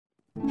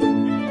You're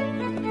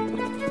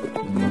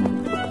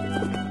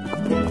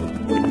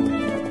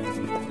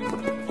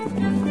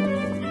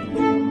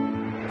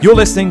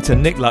listening to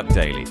Nick Luck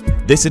Daily.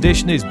 This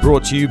edition is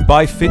brought to you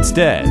by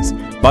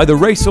FitzDares, by the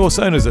Racehorse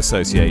Owners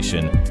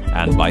Association,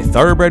 and by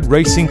Thoroughbred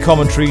Racing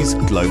Commentary's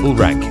Global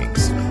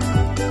Rankings.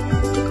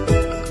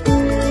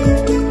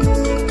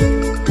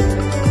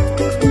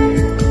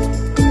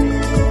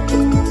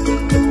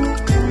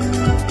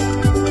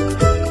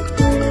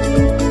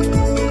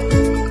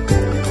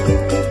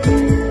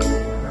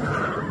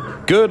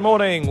 Good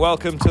morning,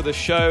 welcome to the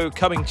show,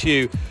 coming to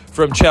you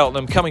from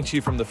Cheltenham, coming to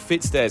you from the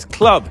FitzDares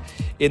Club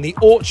in the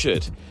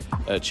Orchard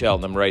at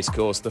Cheltenham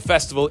Racecourse. The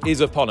festival is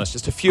upon us,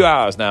 just a few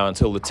hours now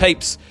until the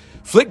tapes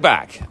flick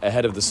back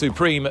ahead of the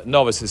Supreme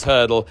Novices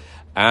Hurdle,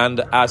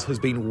 and as has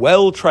been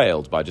well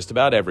trailed by just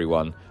about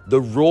everyone,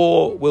 the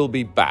Roar will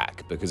be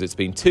back because it's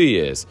been 2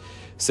 years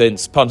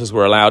since punters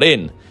were allowed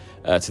in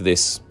to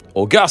this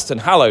august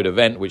and hallowed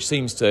event, which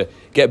seems to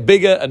get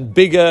bigger and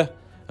bigger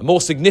and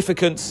more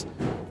significant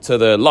to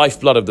the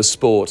lifeblood of the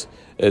sport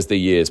as the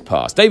years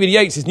pass. David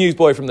Yates is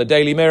newsboy from the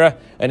Daily Mirror,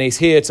 and he's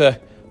here to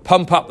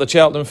pump up the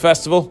Cheltenham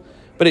Festival,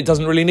 but it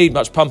doesn't really need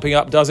much pumping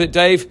up, does it,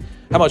 Dave?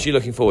 How much are you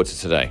looking forward to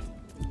today?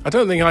 I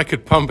don't think I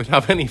could pump it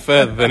up any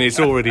further than it's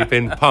already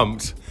been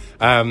pumped.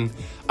 I'm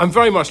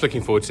very much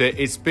looking forward to it.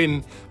 It's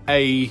been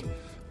I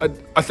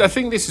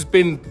think this has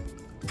been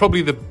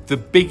probably the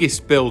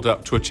biggest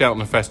build-up to a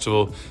Cheltenham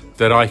Festival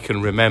that I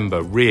can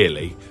remember,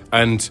 really.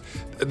 And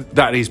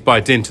that is by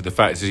dint of the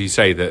fact, as you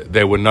say, that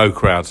there were no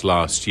crowds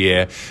last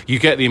year. You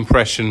get the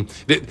impression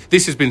that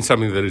this has been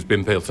something that has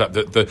been built up,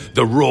 that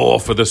the roar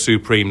for the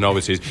Supreme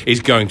Novices is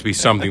going to be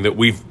something that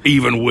we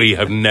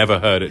have never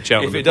heard at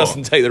Cheltenham If it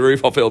doesn't take the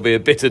roof off, it'll be a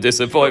bitter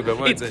disappointment,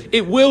 won't it?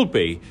 It will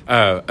be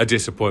a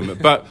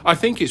disappointment, but I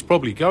think it's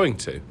probably going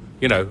to.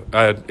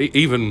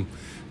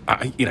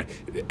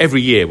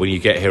 Every year when you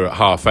get here at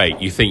 8:30,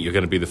 you think you're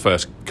going to be the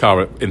first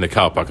car in the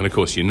car park, and of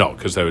course you're not,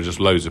 because there are just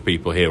loads of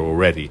people here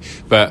already.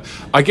 But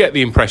I get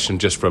the impression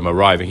just from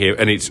arriving here,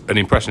 and it's an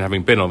impression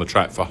having been on the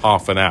track for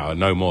half an hour,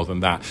 no more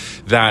than that,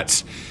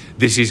 that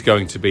this is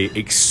going to be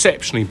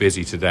exceptionally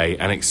busy today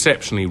and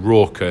exceptionally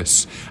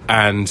raucous,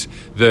 and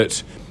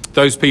that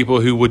those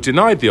people who were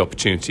denied the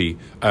opportunity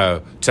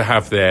to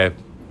have their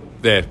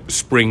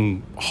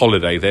spring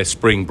holiday, their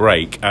spring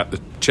break at the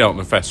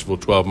Cheltenham Festival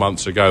 12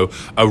 months ago,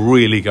 are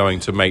really going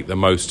to make the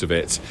most of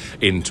it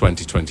in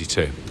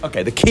 2022.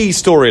 OK, the key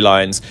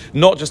storylines,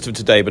 not just of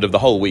today, but of the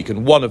whole week,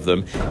 and one of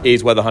them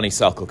is whether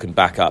Honeysuckle can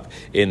back up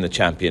in the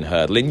Champion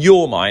Hurdle. In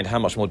your mind, how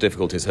much more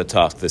difficult is her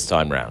task this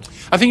time round?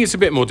 I think it's a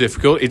bit more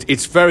difficult.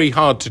 It's very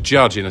hard to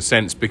judge, in a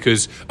sense,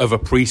 because of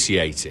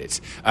Appreciate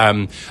It.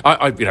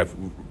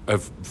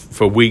 I've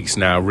for weeks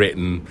now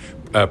written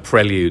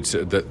preludes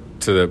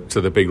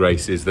to the big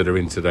races that are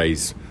in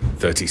today's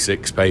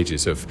 36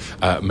 pages of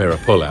mirror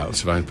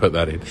pullouts, if I can put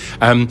that in.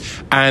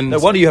 And no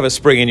wonder you have a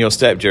spring in your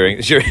step during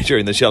the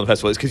Cheltenham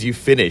Festival. It's because you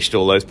finished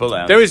all those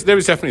pullouts. There is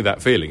definitely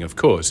that feeling, of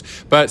course.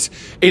 But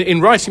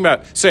in writing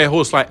about, say, a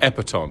horse like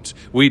Epatante,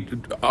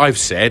 I've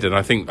said, and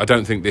I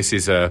don't think this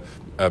is a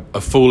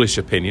foolish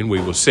opinion, we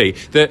will see,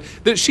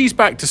 that she's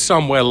back to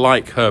somewhere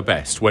like her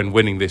best when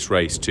winning this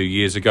race 2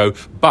 years ago,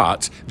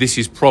 but this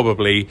is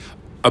probably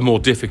a more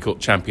difficult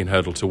Champion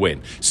Hurdle to win.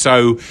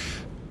 So,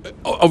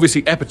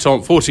 obviously,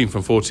 Epatante, 14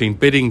 from 14,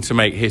 bidding to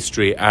make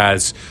history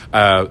as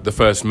the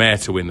first mare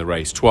to win the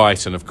race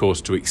twice, and, of course,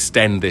 to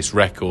extend this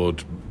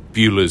record,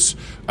 Beulah's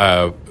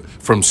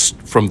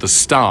from the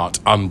start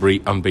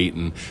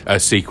unbeaten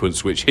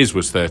sequence, which his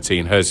was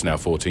 13, hers now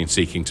 14,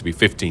 seeking to be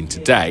 15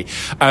 today.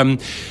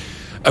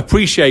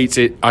 Appreciate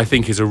It, I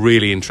think, is a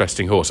really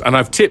interesting horse. And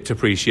I've tipped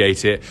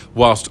Appreciate It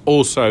whilst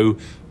also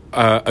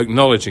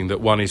acknowledging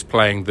that one is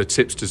playing the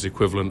tipster's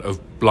equivalent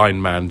of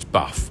blind man's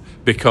buff,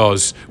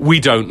 because we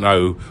don't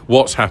know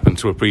what's happened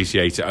to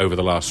Appreciate It over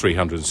the last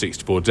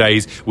 364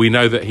 days. We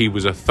know that he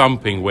was a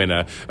thumping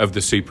winner of the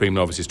Supreme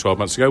Novices 12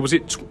 months ago. Was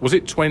it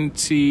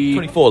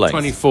 24 lengths?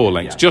 24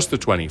 lengths, yeah. Just the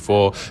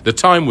 24. The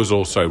time was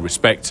also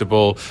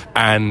respectable,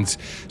 and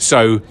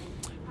so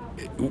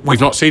we've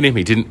not seen him.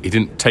 He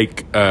didn't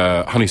take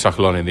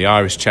Honeysuckle on in the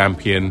Irish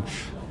Champion,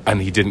 and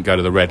he didn't go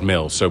to the Red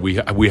Mill, so we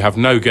have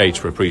no gauge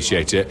for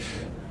Appreciate It.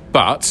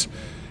 But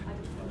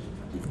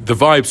the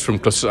vibes from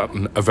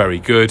Closutton are very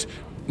good.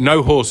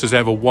 No horse has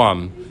ever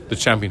won the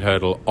Champion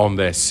Hurdle on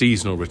their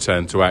seasonal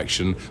return to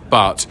action,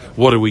 but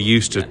what are we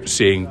used to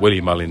seeing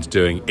Willie Mullins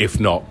doing, if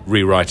not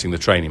rewriting the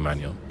training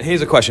manual?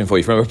 Here's a question for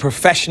you. From a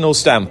professional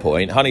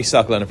standpoint,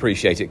 Honeysuckle and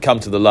Appreciate It come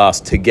to the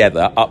last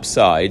together,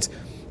 upsides.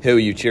 Who are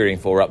you cheering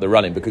for up the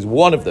running? Because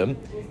one of them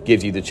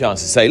gives you the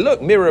chance to say,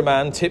 look, Mirror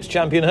Man tips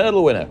Champion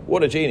Hurdle winner.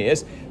 What a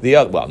genius. The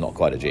other, well, not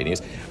quite a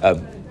genius,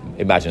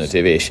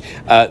 imaginative-ish.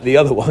 The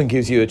other one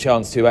gives you a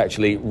chance to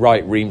actually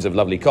write reams of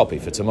lovely copy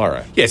for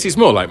tomorrow. Yes, it's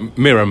more like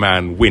Mirror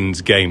Man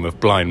wins game of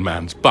blind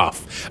man's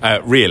buff,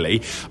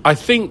 really. I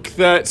think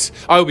that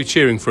I'll be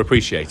cheering for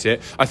Appreciate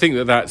It. I think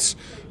that that's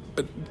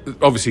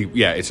obviously,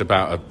 it's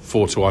about a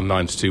 4-1,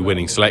 9-2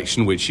 winning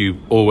selection, which you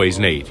always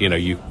need. You know,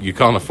 you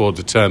can't afford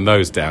to turn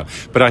those down.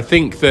 But I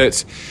think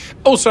that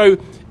also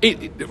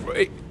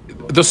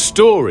the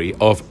story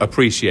of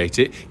Appreciate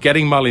It,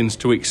 getting Mullins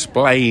to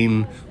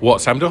explain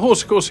what's happened. A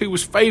horse, of course, who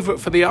was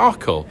favourite for the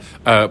Arkle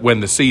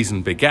when the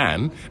season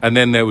began, and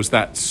then there was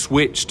that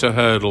switch to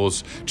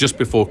hurdles just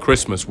before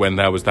Christmas when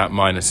there was that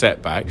minor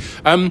setback.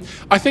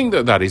 I think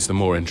that is the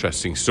more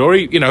interesting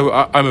story. You know,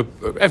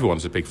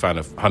 everyone's a big fan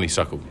of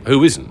Honeysuckle.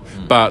 Who isn't?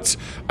 But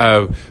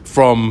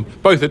from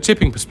both a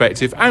tipping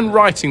perspective and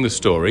writing the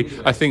story,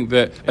 I think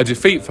that a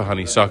defeat for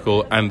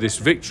Honeysuckle and this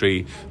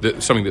victory,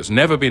 something that's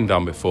never been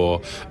done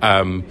before,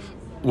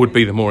 would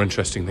be the more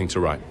interesting thing to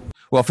write.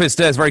 Well,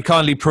 FitzDares very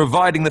kindly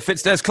providing the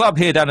FitzDares Club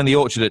here down in the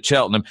Orchard at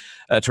Cheltenham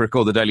to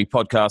record the daily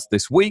podcast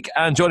this week.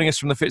 And joining us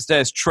from the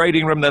FitzDares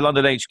trading room, their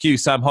London HQ,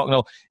 Sam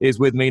Hocknell is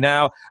with me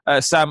now.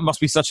 Sam,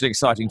 must be such an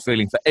exciting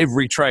feeling for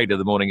every trader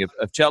the morning of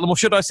Cheltenham, or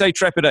should I say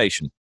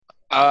trepidation?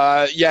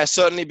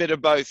 Certainly a bit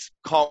of both.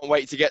 Can't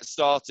wait to get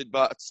started,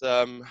 but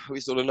we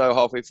sort of know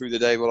halfway through the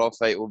day what our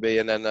fate will be,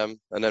 and then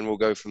we'll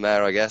go from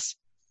there, I guess.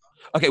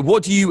 Okay,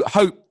 what do you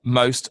hope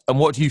most and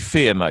what do you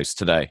fear most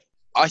today?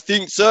 I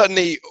think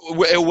certainly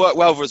it'll work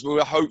well for us.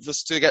 We'll hope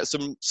to get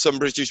some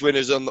British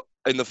winners in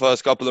the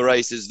first couple of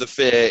races. The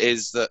fear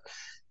is that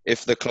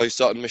if the Close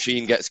Sutton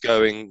machine gets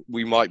going,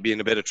 we might be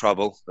in a bit of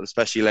trouble,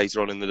 especially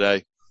later on in the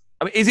day.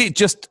 I mean, is it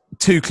just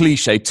too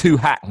cliche, too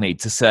hackneyed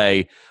to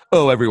say,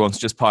 oh, everyone's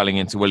just piling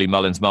into Willie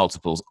Mullins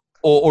multiples?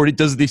 Or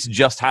does this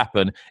just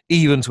happen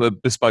even to a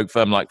bespoke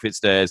firm like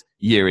FitzDares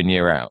year in,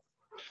 year out?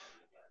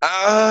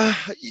 I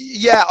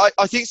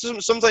think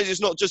sometimes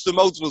it's not just the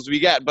multiples we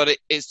get, but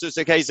it's just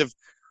a case of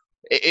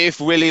if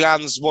Willie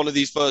lands one of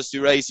these first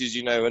two races,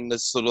 you know, and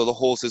there's sort of the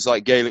horses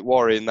like Gaelic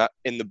Warrior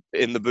in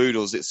the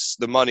Boodles, it's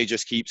the money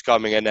just keeps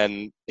coming, and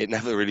then it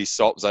never really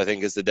stops, I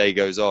think, as the day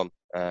goes on.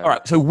 All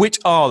right, so which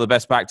are the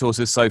best backed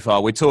horses so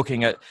far? We're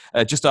talking at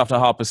just after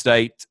Harper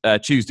State,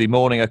 Tuesday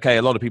morning. Okay,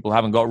 a lot of people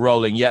haven't got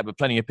rolling yet, but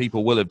plenty of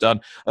people will have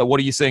done. What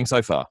are you seeing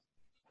so far?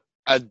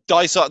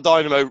 Dysart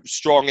Dynamo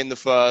strong in the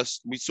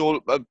first. We saw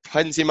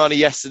plenty of money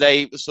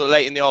yesterday, sort of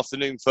late in the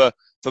afternoon for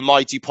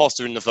Mighty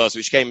Poster in the first,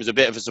 which came as a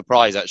bit of a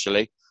surprise,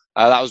 actually.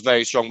 That was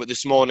very strong. But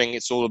this morning,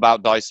 it's all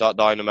about Dysart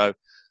Dynamo.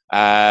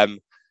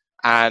 And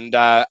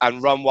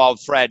Run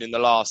Wild Fred in the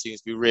last seems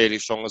to be really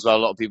strong as well. A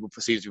lot of people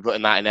seem to be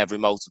putting that in every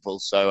multiple.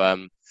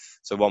 So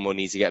one will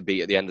need to get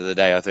beat at the end of the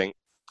day, I think.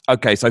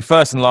 Okay, so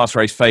first and last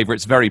race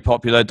favourites, very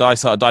popular.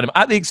 Dysart Dynamo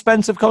at the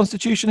expense of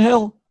Constitution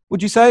Hill,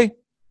 would you say?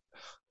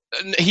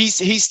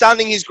 He's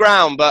standing his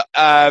ground, but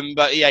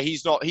yeah,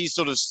 he's not. He's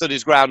sort of stood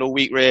his ground all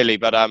week, really.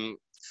 But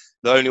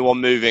the only one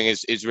moving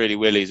is really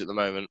Willie's at the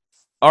moment.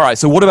 All right.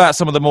 So, what about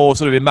some of the more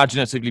sort of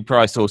imaginatively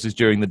priced horses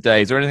during the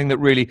day? Is there anything that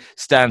really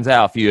stands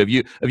out for you?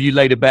 Have you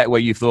laid a bet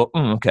where you thought,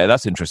 okay,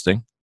 that's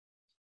interesting?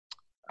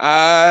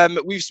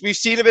 We've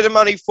seen a bit of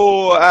money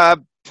for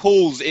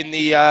Paul's in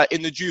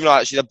the juvenile,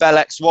 actually, the Bell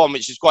X1,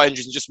 which is quite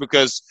interesting, just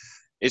because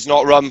it's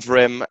not run for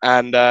him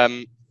and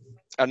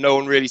no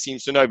one really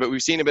seems to know, but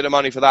we've seen a bit of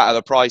money for that at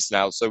a price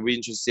now, so we're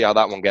interested to see how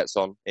that one gets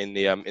on in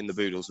the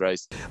Boodles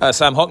race.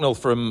 Sam Hocknell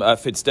from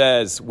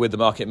FitzDares with the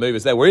Market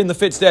Movers there. We're in the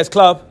FitzDares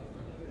Club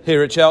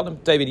here at Cheltenham.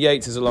 David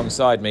Yates is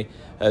alongside me,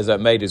 has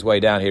made his way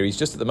down here. He's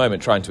just at the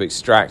moment trying to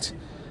extract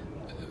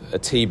a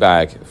tea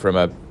bag from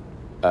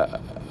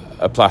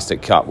a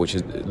plastic cup, which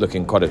is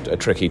looking quite a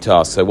tricky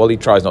task. So while he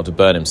tries not to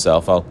burn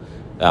himself,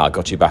 I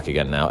got you back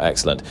again now.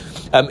 Excellent.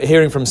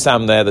 Hearing from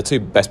Sam there, the two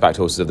best backed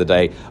horses of the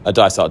day are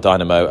Dysart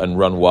Dynamo and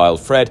Run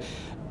Wild Fred.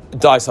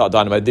 Dysart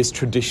Dynamo, this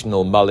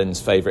traditional Mullins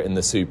favourite in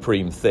the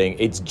Supreme thing,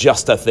 it's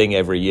just a thing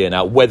every year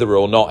now, whether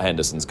or not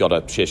Henderson's got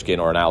a Shishkin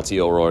or an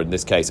Altior or in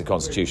this case a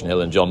Constitution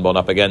Hill and John Bon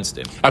up against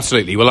him.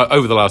 Absolutely. Well,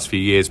 over the last few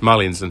years,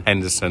 Mullins and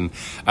Henderson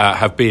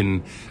have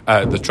been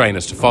the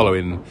trainers to follow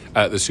in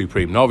the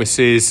Supreme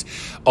Novices.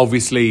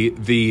 Obviously,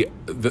 the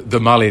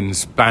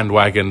Mullins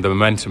bandwagon, the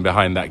momentum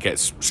behind that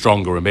gets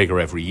stronger and bigger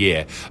every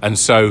year. And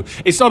so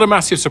it's not a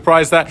massive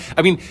surprise that,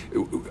 I mean,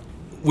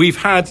 we've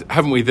had,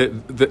 haven't we,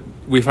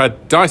 we've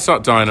had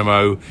Dysart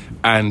Dynamo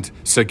and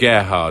Sir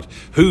Gerhard.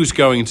 Who's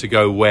going to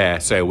go where,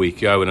 say, a week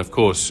ago? And of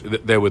course,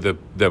 there were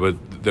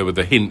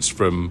the hints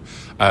from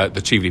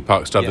the Cheveley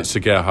Park stud that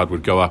Sir Gerhard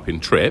would go up in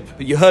trip.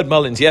 But you heard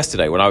Mullins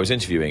yesterday when I was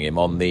interviewing him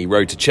on the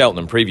Road to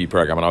Cheltenham preview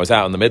programme, and I was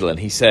out in the middle, and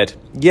he said,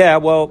 yeah,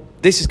 well,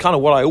 this is kind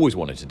of what I always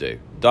wanted to do.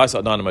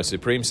 Dysart Dynamo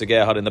Supreme, Sir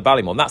Gerhard in the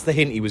Ballymore. And that's the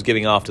hint he was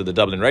giving after the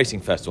Dublin Racing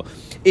Festival.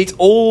 It's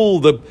all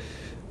the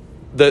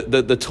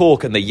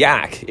talk and the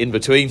yak in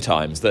between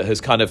times that has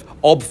kind of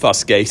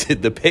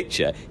obfuscated the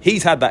picture.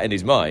 He's had that in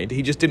his mind.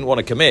 He just didn't want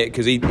to commit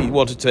because he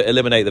wanted to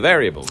eliminate the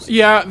variables.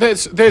 Yeah,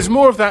 there's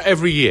more of that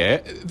every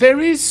year.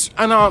 There is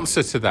an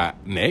answer to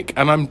that, Nick,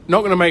 and I'm not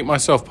going to make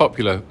myself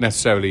popular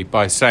necessarily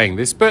by saying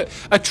this, but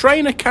a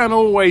trainer can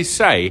always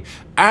say,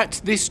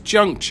 at this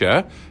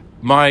juncture,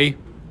 my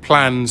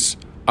plans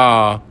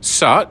are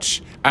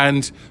such,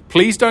 And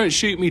please don't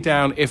shoot me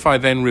down if I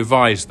then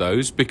revise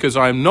those, because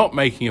I'm not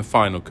making a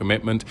final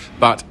commitment.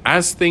 But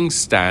as things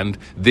stand,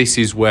 this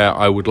is where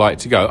I would like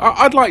to go.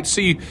 I'd like to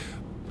see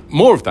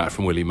more of that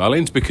from Willie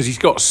Mullins, because he's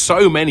got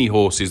so many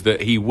horses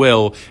that he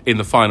will, in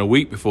the final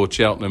week before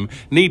Cheltenham,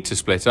 need to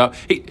split up.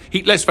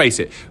 He let's face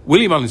it,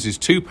 Willie Mullins is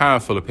too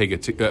powerful a figure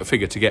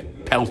to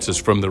get pelters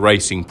from the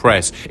racing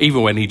press,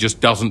 even when he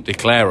just doesn't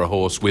declare a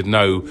horse with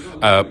no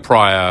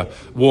prior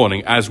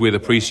warning, as we'd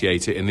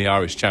appreciate it in the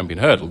Irish Champion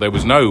Hurdle. There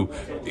was no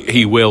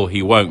he will,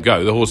 he won't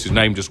go. The horse's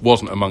name just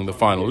wasn't among the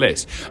final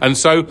list. And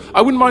so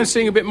I wouldn't mind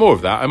seeing a bit more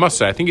of that, I must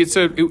say. I think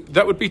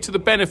that would be to the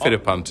benefit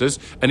of punters.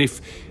 And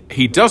if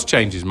he does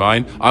change his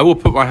mind, I will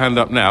put my hand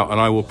up now and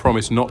I will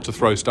promise not to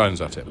throw stones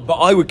at it. But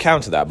I would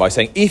counter that by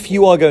saying, if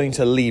you are going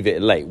to leave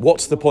it late,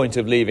 what's the point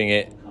of leaving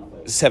it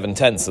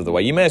 7/10 of the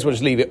way? You may as well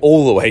just leave it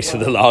all the way to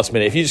the last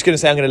minute. If you're just going to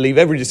say, I'm going to leave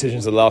every decision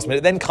to the last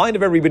minute, then kind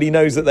of everybody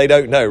knows that they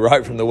don't know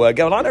right from the word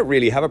go. And I don't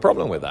really have a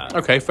problem with that.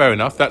 Okay, fair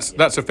enough.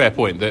 That's a fair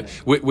point. That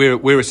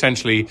we're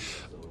essentially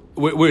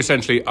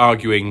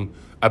arguing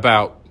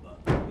about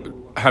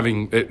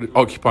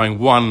occupying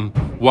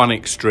one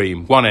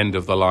extreme, one end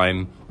of the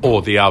line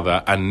or the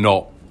other, and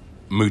not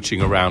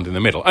mooching around in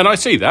the middle. And I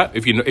see that.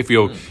 If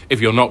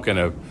you're not going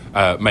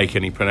to make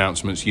any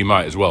pronouncements, you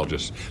might as well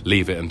just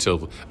leave it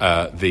until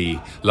the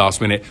last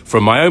minute.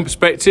 From my own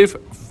perspective,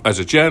 as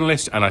a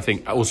journalist, and I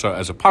think also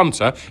as a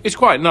punter, it's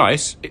quite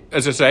nice.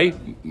 As I say,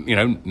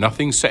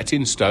 nothing's set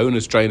in stone,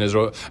 as trainers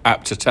are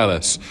apt to tell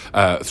us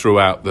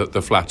throughout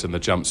the flat and the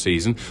jump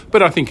season.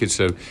 But I think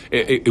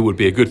it would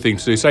be a good thing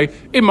to do. Say,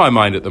 in my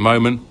mind at the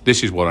moment,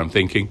 this is what I'm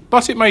thinking,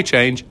 but it may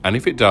change, and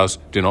if it does,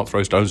 do not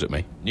throw stones at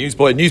me.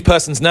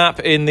 Newsperson's nap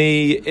in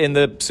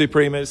the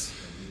Supreme is?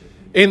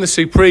 In the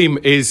Supreme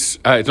is,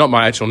 it's not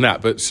my actual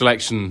nap, but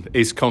selection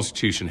is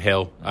Constitution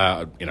Hill.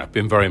 I've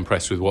been very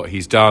impressed with what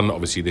he's done.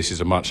 Obviously, this is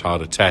a much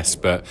harder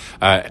test, but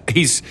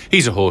he's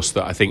a horse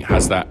that I think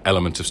has that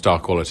element of star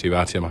quality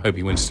about him. I hope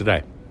he wins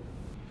today.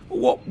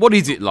 What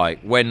is it like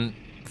when,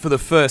 for the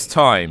first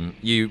time,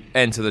 you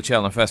enter the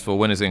Cheltenham Festival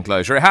Winners'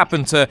 Enclosure? It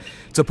happened to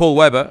Paul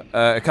Webber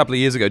a couple of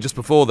years ago, just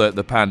before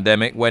the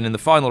pandemic, when in the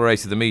final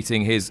race of the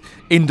meeting, his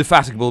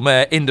indefatigable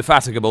mare,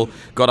 Indefatigable,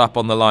 got up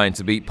on the line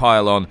to beat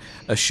Pylon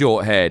a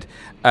short head.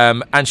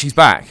 And she's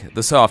back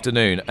this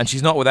afternoon, and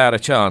she's not without a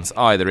chance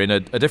either in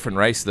a different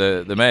race,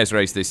 the mare's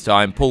race this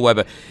time. Paul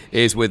Webber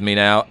is with me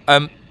now.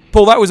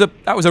 Paul, that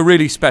was a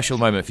really special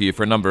moment for you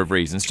for a number of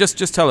reasons.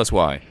 Just tell us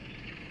why.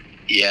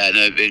 Yeah,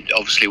 no, it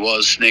obviously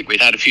was, Nick.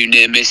 We'd had a few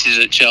near misses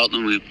at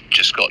Cheltenham. We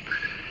just got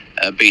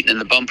beaten in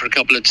the bumper a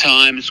couple of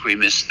times. We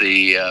missed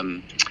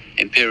the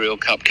Imperial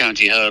Cup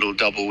County Hurdle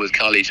double with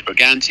Carlita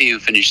Briganti, who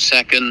finished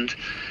second.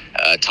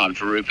 Time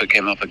for Rupert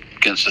came up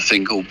against a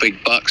thing called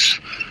Big Bucks.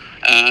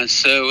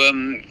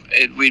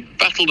 We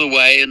battled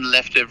away and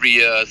left every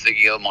year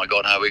thinking, oh my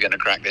God, how are we going to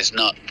crack this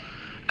nut?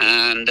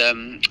 And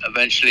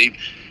eventually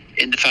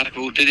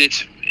Indefatigable did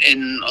it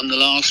on the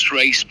last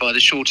race by the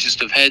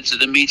shortest of heads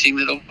at a meeting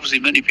that obviously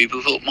many people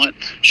thought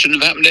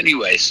shouldn't have happened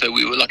anyway. So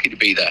we were lucky to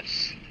be there.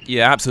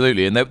 Yeah,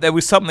 absolutely. And there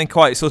was something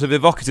quite sort of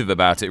evocative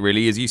about it,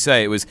 really. As you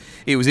say, it was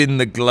in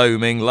the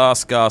gloaming,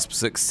 last gasp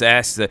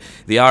success.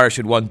 The Irish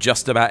had won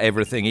just about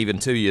everything, even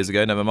 2 years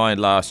ago, never mind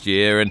last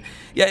year. And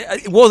yeah,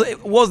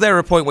 was there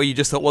a point where you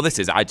just thought, well,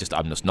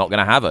 I'm just not going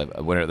to have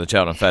a winner at the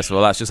Cheltenham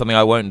Festival. That's just something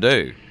I won't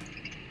do.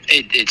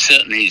 It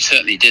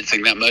certainly did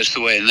think that most of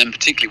the way, and then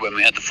particularly when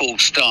we had the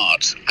false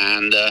start,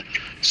 and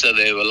so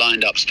they were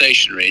lined up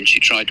stationary, and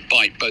she tried to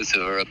bite both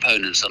of her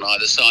opponents on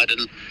either side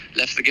and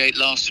left the gate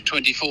last at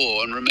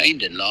 24 and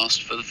remained in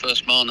last for the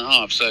first mile and a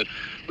half. So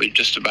we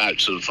just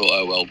about sort of thought,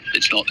 oh well,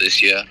 it's not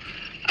this year.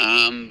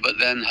 But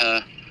then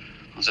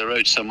as I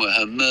wrote somewhere,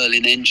 her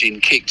Merlin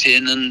engine kicked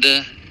in and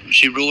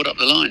she roared up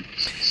the line.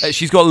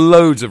 She's got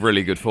loads of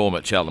really good form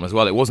at Cheltenham as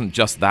well. It wasn't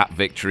just that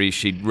victory.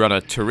 She'd run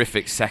a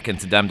terrific second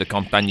to Dame de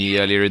Compagnie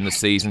earlier in the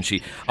season.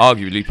 She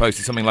arguably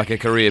posted something like a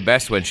career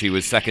best when she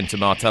was second to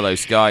Martello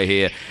Sky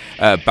here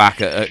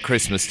back at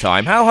Christmas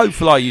time. How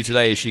hopeful are you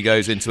today as she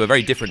goes into a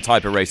very different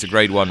type of race, a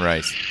Grade 1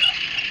 race?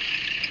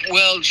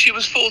 Well, she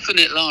was fourth in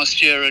it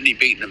last year, only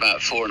beaten about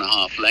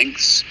 4.5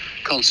 lengths.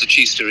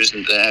 Concertista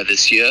isn't there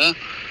this year.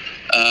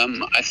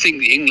 I think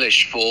the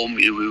English form,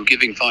 we were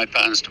giving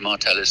 £5 to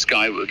Martello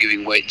Sky, we were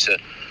giving weight to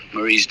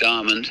Marie's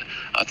Diamond.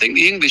 I think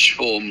the English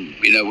form,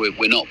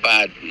 we're not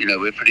bad,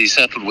 we're pretty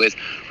settled with.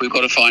 We've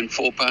got to find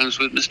 £4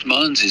 with Mr.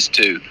 Mullins's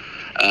too,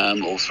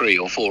 or 3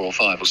 or 4 or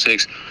 5 or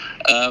 6.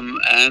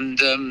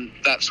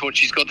 That's what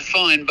she's got to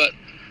find, but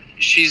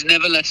she's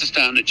never let us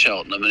down at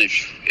Cheltenham, and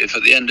if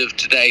at the end of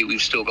today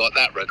we've still got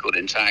that record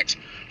intact,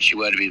 she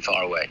won't have been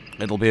far away.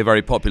 It'll be a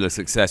very popular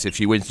success if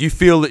she wins. Do you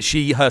feel that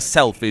she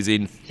herself is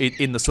in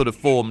the sort of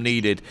form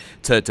needed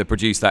to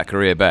produce that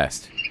career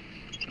best?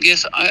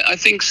 Yes, I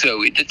think so.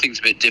 We did things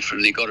a bit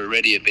differently, got her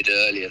ready a bit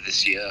earlier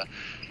this year,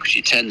 because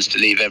she tends to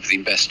leave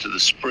everything best to the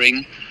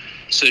spring.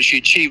 So she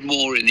achieved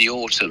more in the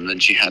autumn than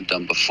she had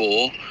done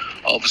before.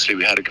 Obviously,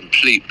 we had a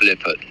complete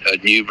blip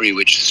at Newbury,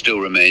 which still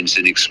remains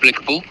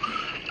inexplicable.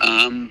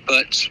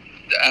 But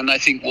I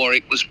think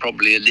Warwick was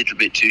probably a little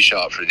bit too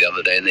sharp for it the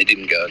other day, and they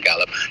didn't go a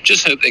gallop.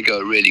 Just hope they go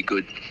a really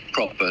good,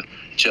 proper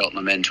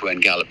Cheltenham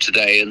end-to-end gallop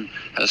today, and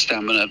her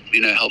stamina,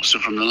 helps her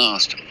from the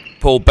last.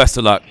 Paul, best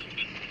of luck.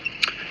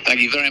 Thank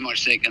you very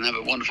much, Nick, and have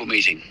a wonderful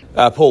meeting.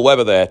 Paul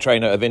Webber there,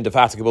 trainer of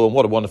Indefatigable, and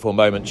what a wonderful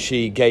moment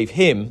she gave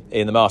him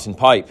in the Martin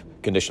Pipe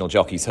Conditional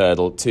Jockeys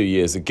Hurdle 2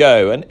 years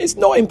ago. And it's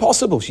not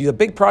impossible. She's a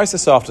big price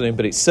this afternoon,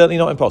 but it's certainly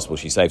not impossible.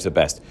 She saves her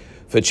best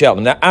for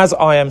Cheltenham. Now, as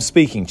I am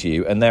speaking to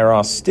you, and there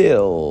are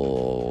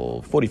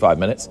still 45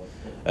 minutes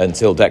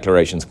until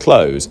declarations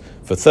close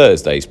for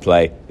Thursday's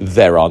play,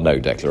 there are no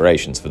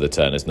declarations for the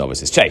Turners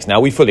Novices Chase. Now,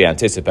 we fully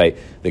anticipate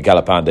the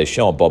Galopin des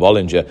Champs, Bob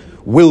Ollinger,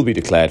 will be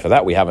declared for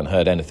that. We haven't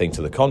heard anything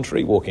to the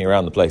contrary. Walking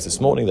around the place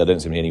this morning, there don't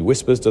seem to be any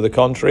whispers to the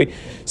contrary.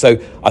 So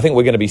I think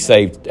we're going to be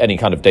saved any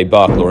kind of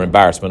debacle or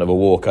embarrassment of a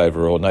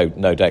walkover or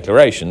no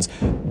declarations.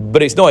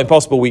 But it's not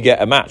impossible we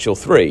get a match or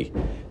three,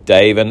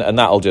 Dave, and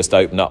that'll just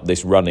open up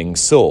this running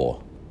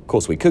sore. Of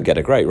course, we could get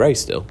a great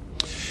race still.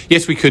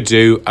 Yes, we could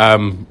do,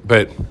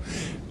 but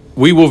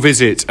we will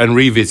visit and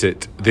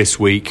revisit this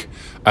week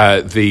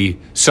the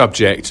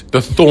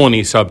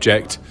thorny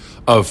subject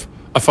of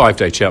a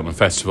 5-day Cheltenham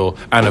Festival,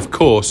 and of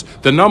course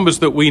the numbers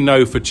that we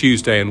know for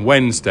Tuesday and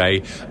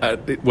Wednesday.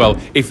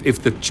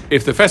 If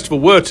the festival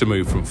were to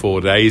move from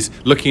 4 days,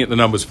 looking at the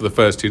numbers for the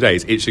first 2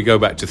 days, it should go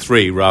back to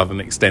 3 rather than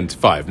extend to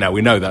 5. Now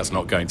we know that's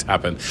not going to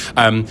happen,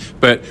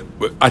 but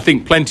I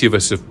think plenty of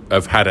us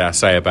have had our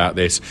say about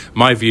this.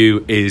 My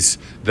view is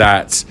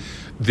that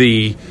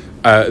the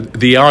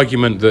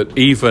argument that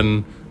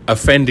even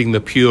offending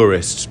the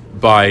purists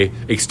by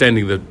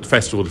extending the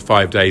festival to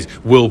 5 days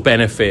will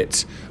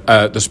benefit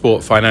the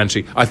sport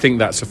financially, I think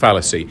that's a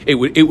fallacy.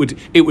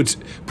 It would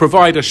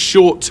provide a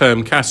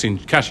short-term cash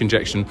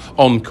injection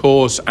on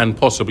course and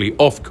possibly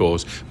off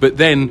course, but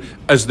then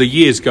as the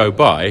years go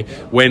by,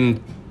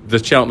 when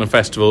the Cheltenham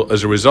Festival,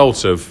 as a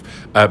result of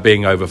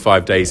being over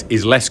 5 days,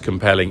 is less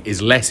compelling,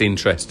 is less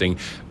interesting,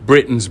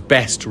 Britain's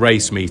best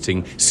race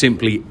meeting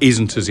simply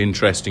isn't as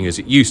interesting as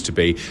it used to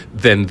be,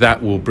 then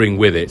that will bring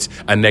with it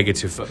a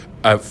negative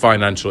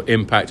financial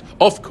impact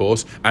off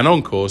course and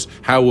on course.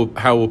 How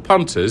will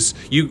punters?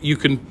 You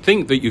can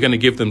think that you're going to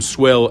give them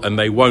swill and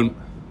they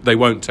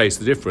won't taste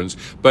the difference,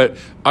 but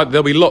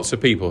there'll be lots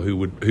of people who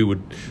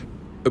would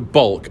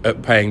bulk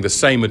at paying the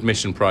same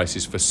admission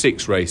prices for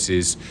 6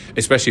 races,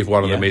 especially if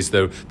one of them is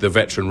the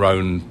veteran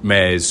Roan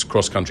Mares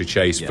cross-country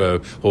chase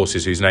for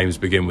horses whose names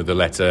begin with the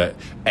letter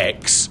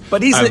X.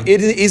 But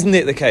isn't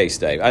it the case,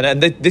 Dave?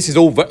 And this is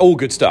all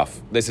good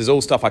stuff. This is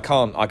all stuff I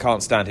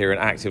can't stand here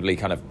and actively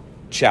kind of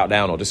shout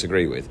down or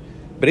disagree with.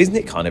 But isn't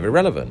it kind of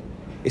irrelevant?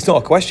 It's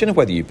not a question of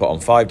whether you put on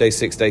 5 days,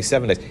 6 days,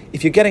 7 days.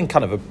 If you're getting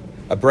kind of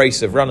a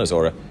brace of runners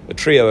or a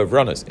trio of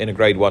runners in a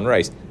Grade 1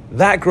 race,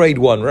 that Grade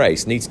 1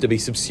 race needs to be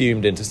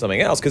subsumed into something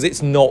else because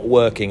it's not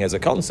working as a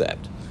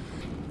concept.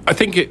 I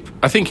think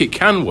it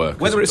can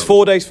work. Whether it's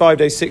 4 days, 5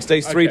 days, 6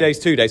 days, 3 days,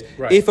 2 days,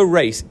 right. If a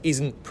race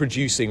isn't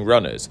producing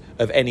runners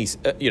of any,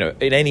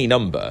 in any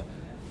number,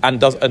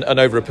 and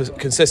over a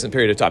consistent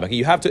period of time, okay,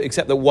 you have to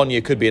accept that 1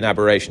 year could be an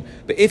aberration.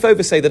 But if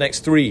over, say, the next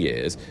 3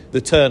 years,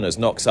 the Turners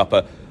knocks up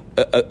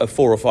a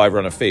 4 or 5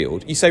 runner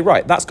field, you say,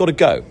 right, that's got to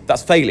go.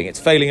 That's failing. It's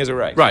failing as a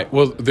race. Right.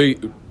 Well,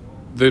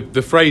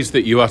 the phrase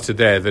that you uttered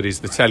there that is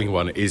the telling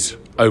one is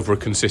over a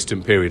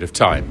consistent period of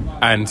time.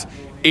 And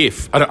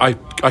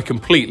I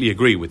completely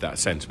agree with that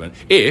sentiment.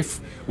 If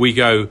we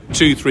go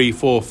 2, 3,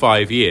 4,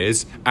 5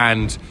 years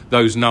and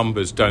those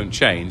numbers don't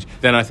change,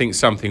 then I think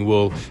something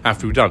will have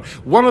to be done.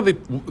 One of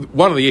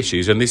the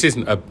issues, and this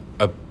isn't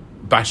a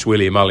bash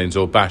William Mullins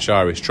or bash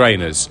Irish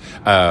trainers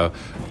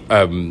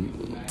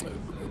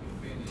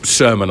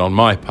sermon on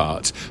my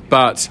part,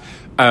 but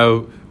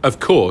of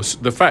course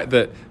the fact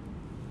that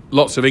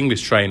lots of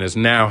English trainers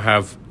now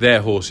have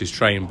their horses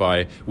trained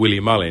by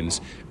Willie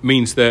Mullins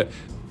means that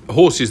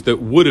horses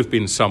that would have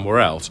been somewhere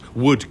else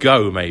would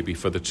go maybe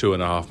for the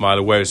 2.5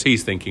 miler, whereas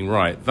he's thinking,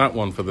 right, that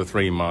one for the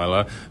 3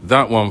 miler,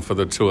 that one for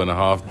the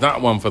 2.5,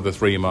 that one for the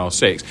 3 mile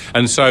 6.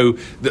 And so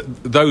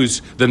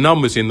the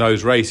numbers in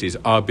those races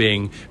are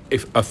being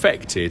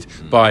affected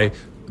by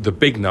the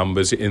big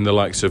numbers in the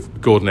likes of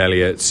Gordon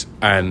Elliott's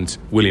and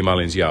Willie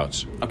Mullins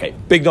yards. Okay,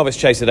 big novice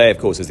chase today, of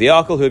course, is the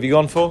Arkle. Who have you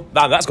gone for?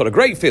 That's got a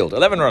great field,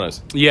 11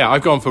 runners. Yeah,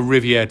 I've gone for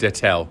Rivière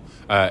d'Etel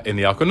in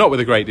the Arkle, not with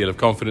a great deal of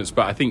confidence,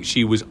 but I think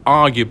she was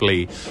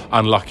arguably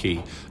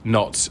unlucky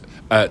not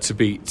to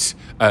beat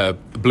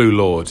Blue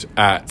Lord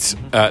at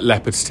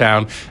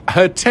Leopardstown.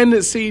 Her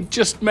tendency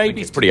just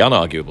maybe... It's pretty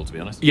unarguable, to be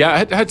honest.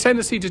 Yeah, her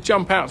tendency to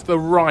jump out to the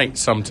right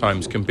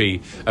sometimes can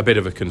be a bit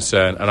of a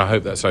concern, and I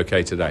hope that's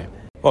okay today.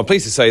 Well, I'm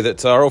pleased to say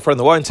that our old friend,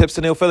 the wine tipster,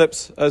 Neil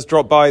Phillips, has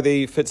dropped by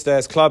the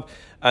Fitzdares Club.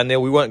 And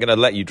Neil, we weren't going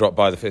to let you drop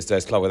by the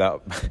Fitzdares Club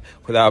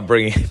without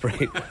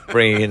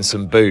bringing in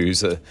some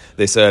booze at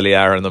this early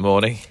hour in the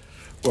morning.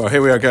 Well,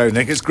 here we go,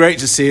 Nick. It's great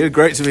to see you.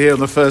 Great to be here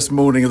on the first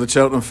morning of the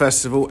Cheltenham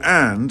Festival.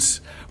 And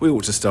we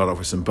ought to start off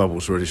with some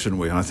bubbles, really,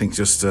 shouldn't we? I think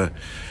just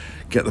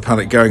get the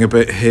paddock going a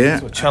bit here.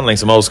 So channeling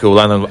some old school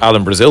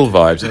Alan Brazil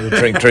vibes,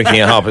 drinking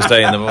at half past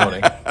 8 in the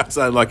morning.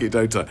 Sound like it,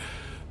 don't I?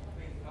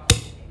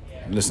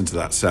 Listen to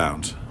that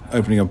sound.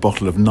 Opening a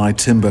bottle of Nye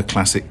Timber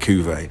Classic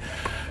Cuvée,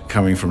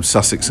 coming from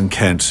Sussex and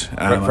Kent.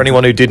 For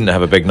anyone who didn't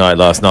have a big night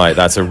last night,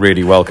 that's a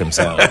really welcome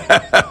sound.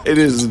 It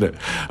is, isn't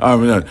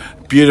it?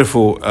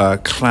 Beautiful,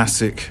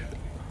 classic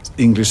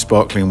English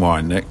sparkling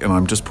wine, Nick. And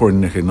I'm just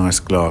pouring Nick a nice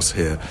glass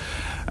here.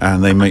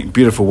 And they make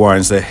beautiful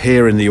wines. They're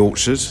here in the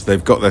orchard.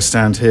 They've got their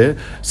stand here,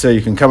 so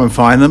you can come and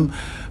find them.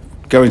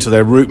 Go into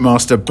their Route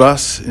Master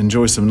bus,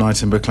 enjoy some Nye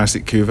Timber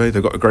Classic Cuvée.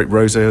 They've got a great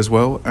rosé as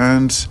well.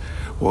 And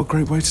what a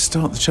great way to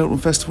start the Cheltenham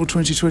Festival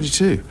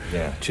 2022.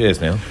 Yeah. Cheers,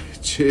 Neil.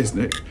 Cheers,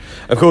 Nick.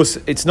 Of course,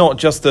 it's not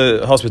just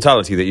the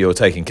hospitality that you're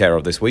taking care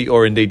of this week,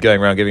 or indeed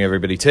going around giving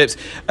everybody tips.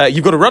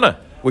 You've got a runner,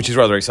 which is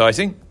rather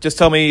exciting. Just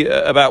tell me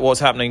about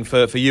what's happening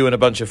for you and a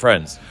bunch of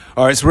friends.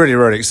 Oh, it's really,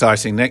 really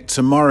exciting, Nick.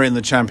 Tomorrow in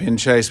the Champion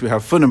Chase, we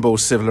have Funambule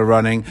Civola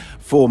running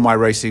for my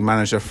racing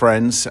manager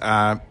friends.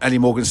 Ellie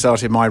Morgan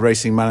started my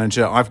racing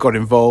manager. I've got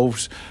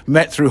involved,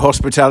 met through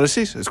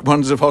hospitality. It's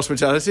wonders of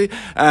hospitality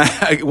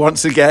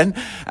once again.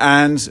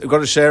 And I've got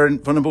to share in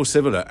Funambule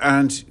Civola.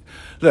 And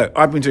look,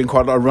 I've been doing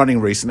quite a lot of running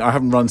recently. I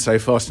haven't run so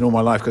fast in all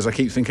my life because I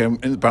keep thinking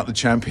about the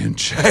Champion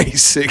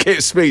Chase.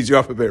 It speeds you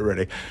up a bit,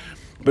 really.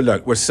 But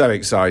look, we're so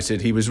excited.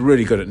 He was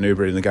really good at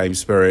Newbury in the game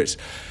spirit.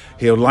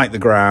 He'll like the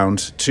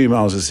ground. 2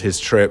 miles is his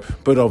trip.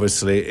 But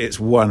obviously, it's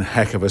one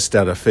heck of a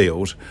stellar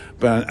field.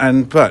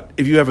 But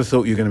if you ever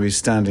thought you were going to be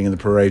standing in the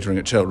parade ring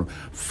at Cheltenham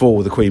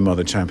for the Queen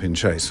Mother Champion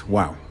Chase,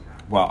 wow.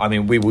 Well, I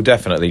mean, we will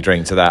definitely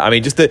drink to that. I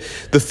mean, just the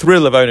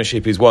thrill of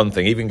ownership is one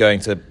thing. Even going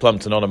to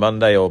Plumpton on a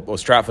Monday or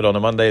Stratford on a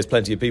Monday, as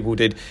plenty of people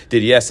did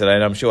yesterday,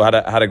 and I'm sure had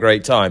a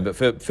great time.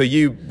 But for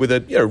you, with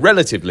a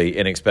relatively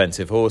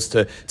inexpensive horse,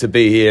 to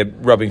be here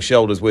rubbing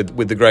shoulders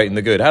with the great and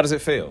the good, how does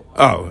it feel?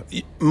 Oh,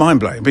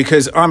 mind-blowing,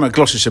 because I'm a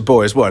Gloucestershire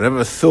boy as well. I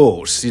never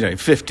thought,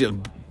 50...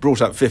 brought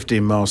up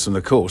 15 miles from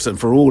the course, and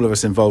for all of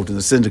us involved in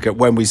the syndicate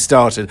when we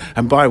started,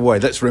 and by the way,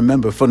 let's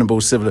remember Funambule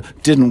Civola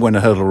didn't win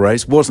a hurdle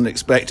race, wasn't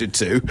expected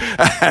to,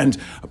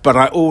 but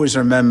I always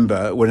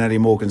remember when Eddie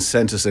Morgan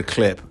sent us a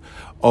clip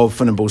of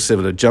Funambule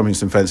Civola jumping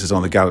some fences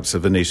on the gallops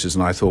of Venetias,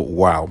 and I thought,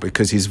 wow,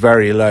 because he's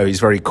very low, he's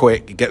very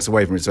quick, he gets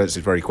away from his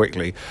fences very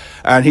quickly,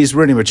 and he's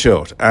really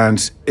matured,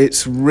 and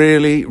it's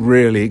really,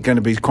 really going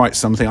to be quite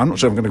something. I'm not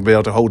sure I'm going to be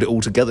able to hold it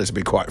all together, to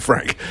be quite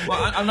frank.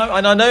 Well,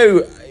 I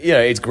know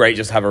it's great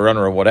just to have a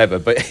runner or whatever,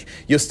 but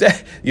you're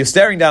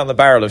staring down the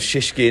barrel of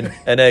Shishkin,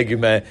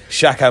 Energumen,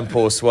 Chacun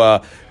Pour Soi,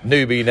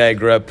 Nubi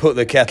Negra, Put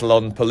the Kettle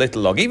on,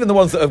 Politolog. Even the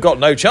ones that have got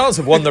no chance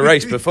have won the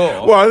race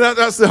before. Well,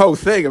 that's the whole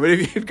thing. I mean,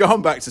 if you'd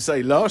gone back to,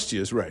 say, last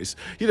year's race,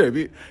 he'd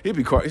be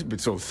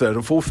sort of third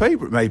or fourth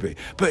favourite, maybe.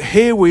 But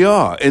here we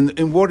are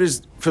in what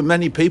is, for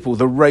many people,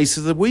 the race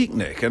of the week,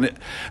 Nick.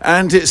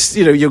 And it's,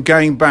 you're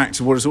going back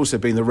to what has also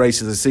been the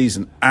race of the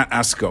season at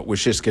Ascot with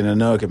Shishkin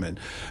and Energumen.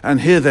 And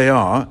here they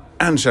are,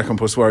 and Chacun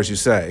Pour Soi, as you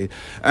say.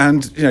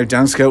 And,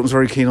 Dan Skelton's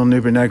very keen on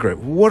Nubi Negra.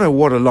 What a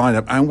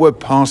lineup, and we're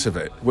part of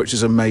it, which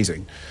is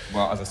amazing.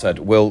 Well, as I said,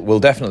 we'll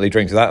definitely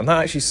drink to that, and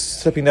that actually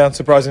slipping down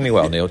surprisingly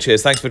well, Neil.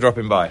 Cheers, thanks for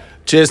dropping by.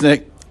 Cheers,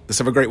 Nick. Let's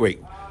have a great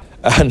week.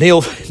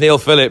 Neil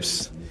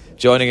Phillips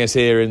joining us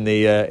here in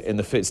the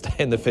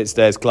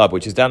Fitzdares Club,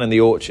 which is down in the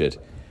Orchard.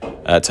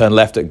 Turn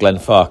left at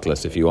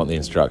Glenfarclas if you want the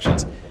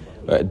instructions.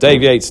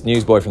 Dave Yates,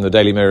 newsboy from the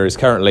Daily Mirror, is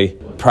currently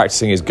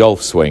practicing his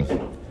golf swing.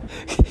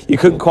 You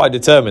couldn't quite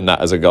determine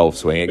that as a golf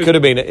swing. It could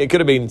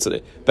have been sort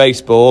of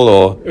baseball,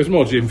 or it was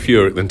more Jim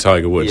Furyk than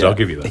Tiger Woods. Yeah. I'll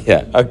give you that.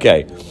 Yeah.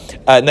 Okay.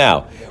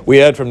 Now we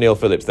heard from Neil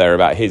Phillips there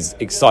about his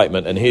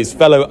excitement and his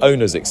fellow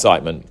owners'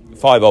 excitement.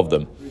 5 of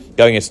them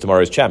going into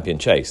tomorrow's Champion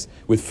Chase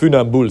with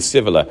Funambule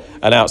Civola,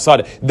 an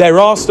outsider. There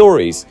are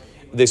stories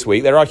this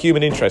week. There are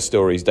human interest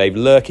stories, Dave,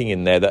 lurking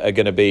in there that are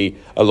going to be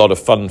a lot of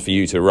fun for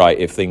you to write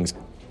if things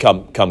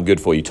come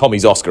good for you.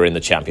 Tommy's Oscar in the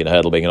Champion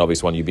Hurdle being an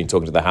obvious one. You've been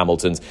talking to the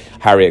Hamiltons.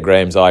 Harriet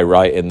Graham's Eye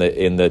Right in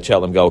the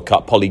Cheltenham Gold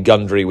Cup. Polly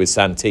Gundry with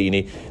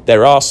Santini.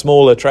 There are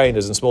smaller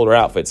trainers and smaller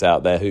outfits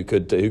out there who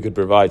could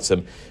provide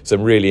some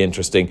really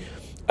interesting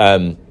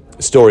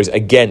stories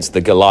against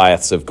the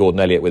Goliaths of Gordon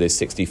Elliott with his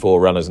 64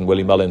 runners and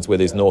Willie Mullins with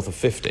his north of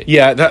 50.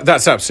 Yeah,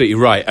 that's absolutely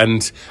right.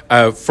 And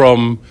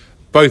from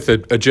both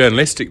a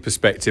journalistic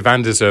perspective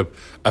and as a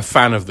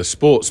fan of the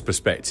sports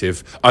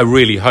perspective, I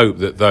really hope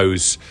that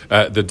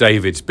the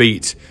Davids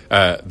beat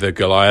the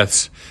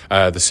Goliaths.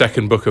 The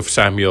second book of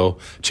Samuel,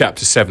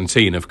 chapter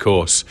 17, of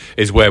course,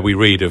 is where we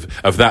read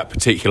of that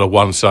particular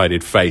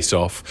one-sided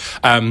face-off.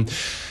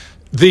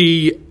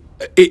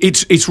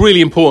 It's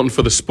really important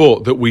for the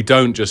sport that we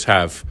don't just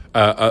have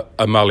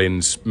a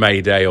Mullins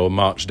May Day or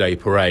March Day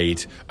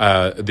parade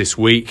this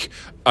week.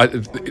 I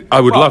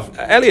would love...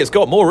 Elliott's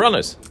got more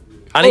runners.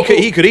 And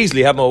he could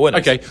easily have more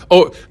winners.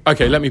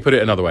 Okay, let me put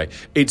it another way.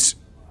 It's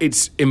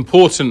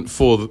important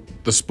for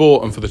the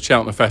sport and for the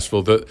Cheltenham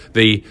Festival that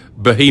the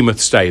behemoth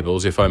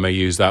stables, if I may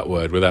use that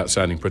word without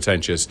sounding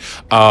pretentious,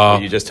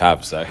 are... You just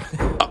have, so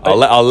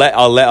I'll let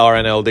our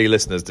NLD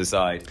listeners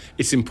decide.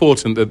 It's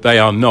important that they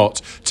are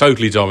not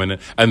totally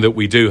dominant and that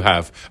we do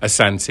have a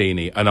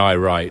Santini, an Eye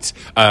Right,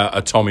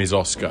 a Tommy's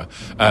Oscar,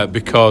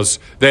 because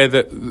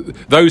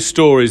those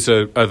stories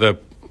are the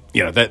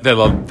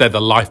they're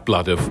the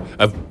lifeblood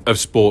of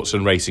sports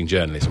and racing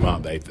journalism,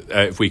 aren't they?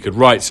 If we could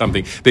write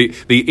something, the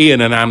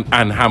Ian and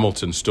Anne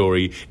Hamilton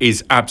story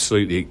is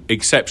absolutely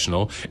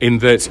exceptional in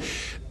that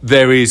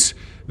there is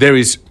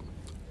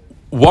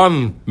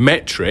one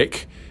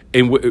metric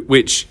in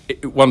which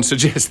one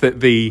suggests that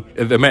the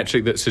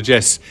metric that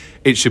suggests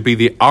it should be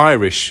the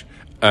Irish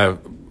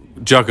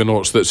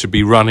juggernauts that should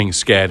be running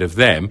scared of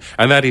them,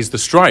 and that is the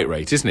strike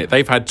rate, isn't it?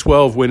 They've had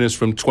 12 winners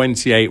from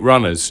 28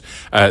 runners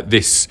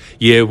this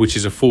year, which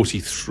is a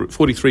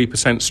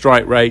 43%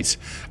 strike rate,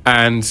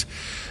 and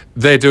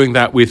they're doing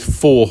that with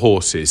 4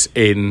 horses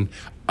in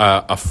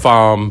a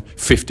farm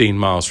 15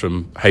 miles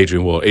from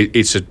Hadrian Wall.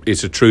 It's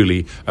a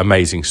truly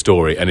amazing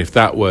story, and if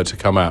that were to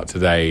come out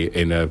today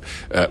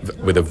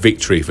with a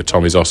victory for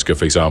Tommy's Oscar,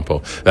 for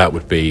example, that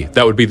would be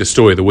the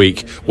story of the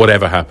week.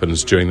 Whatever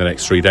happens during the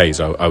next 3 days,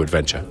 I would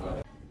venture.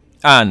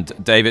 And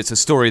Dave, it's a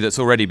story that's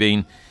already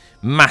been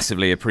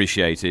massively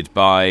appreciated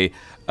by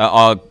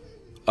our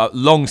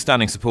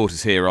long-standing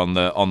supporters here on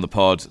the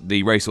pod,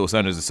 the Racehorse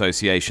Owners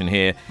Association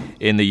here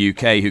in the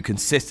UK, who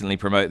consistently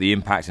promote the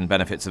impact and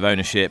benefits of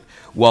ownership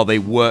while they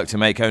work to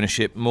make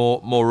ownership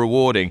more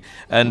rewarding.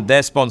 And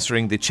they're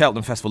sponsoring the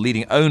Cheltenham Festival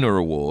Leading Owner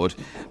Award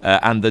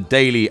and the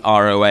Daily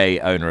ROA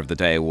Owner of the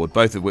Day Award,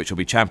 both of which will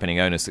be championing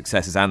owners'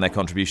 successes and their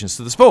contributions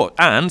to the sport.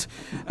 And,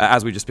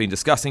 as we've just been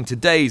discussing,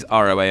 today's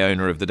ROA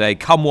Owner of the Day,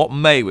 come what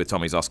may with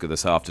Tommy's Oscar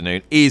this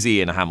afternoon, is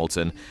Ian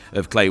Hamilton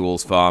of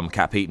Claywalls Farm,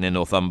 Capheaton in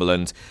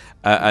Northumberland.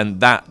 And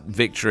that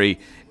victory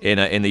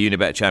in the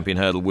Unibet Champion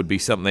Hurdle would be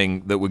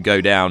something that would go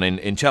down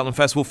in Cheltenham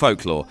Festival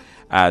folklore,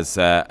 as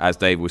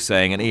Dave was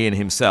saying. And Ian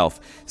himself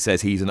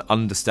says he's an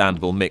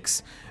understandable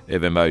mix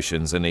of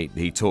emotions. And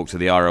he talked to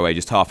the ROA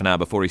just half an hour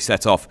before he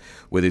set off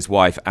with his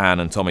wife Anne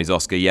and Tommy's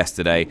Oscar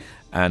yesterday.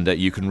 And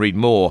you can read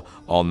more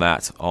on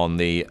that on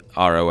the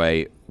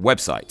ROA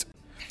website.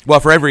 Well,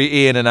 for every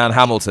Ian and Anne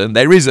Hamilton,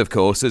 there is, of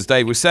course, as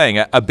Dave was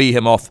saying, a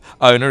behemoth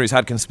owner who's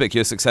had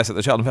conspicuous success at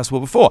the Cheltenham Festival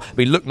before. I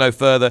mean, look no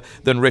further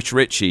than Rich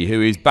Ritchie,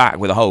 who is back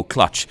with a whole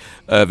clutch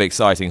of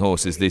exciting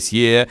horses this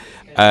year.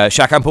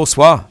 Chacun Pour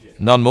Soi,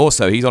 none more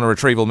so. He's on a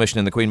retrieval mission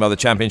in the Queen Mother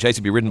Champion Chase.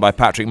 He'll be ridden by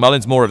Patrick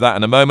Mullins. More of that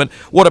in a moment.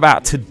 What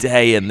about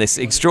today and this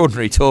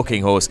extraordinary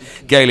talking horse,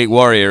 Gaelic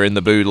Warrior in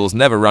the Boodles,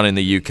 never run in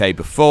the UK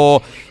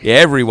before? Yeah,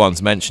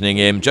 everyone's mentioning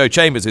him. Joe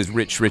Chambers is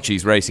Rich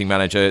Ritchie's racing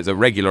manager, is a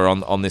regular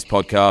on this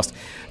podcast.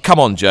 Come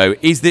on, Joe,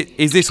 is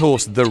this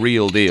horse the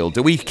real deal?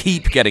 Do we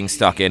keep getting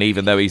stuck in,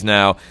 even though he's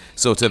now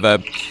sort of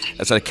a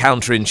sort of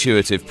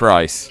counterintuitive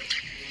price?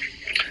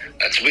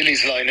 That's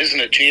Willie's line, isn't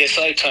it?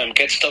 GSI time,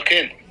 get stuck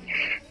in.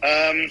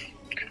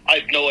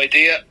 I've no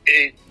idea.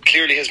 It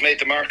clearly has made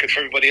the market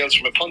for everybody else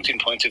from a punting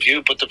point of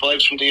view, but the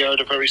vibes from the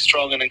yard are very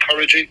strong and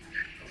encouraging.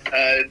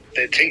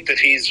 They think that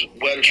he's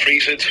well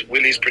treated.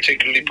 Willie's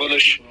particularly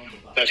bullish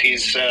that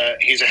he's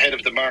ahead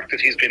of the mark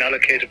that he's been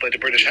allocated by the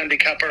British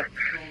handicapper.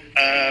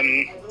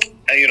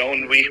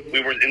 And we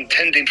were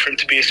intending for him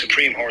to be a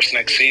supreme horse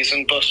next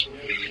season, but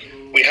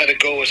we had a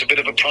go as a bit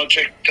of a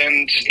project,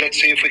 and let's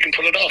see if we can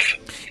pull it off.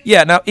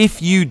 Yeah, now,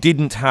 if you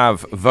didn't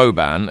have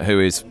Vauban, who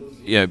is,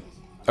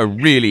 a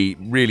really,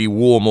 really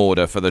warm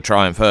order for the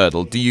Triumph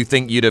Hurdle, do you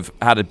think you'd have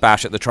had a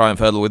bash at the Triumph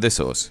Hurdle with this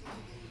horse?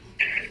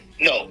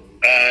 No.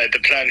 The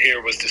plan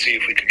here was to see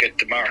if we could get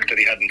the mark that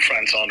he had in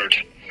France honoured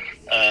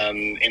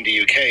in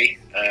the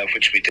UK,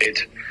 which we did.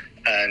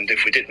 And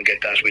if we didn't get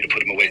that, we'd have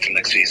put him away till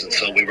next season.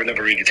 So we were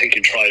never really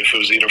thinking Triumph. It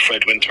was either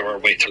Fred Winter or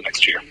wait till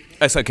next year.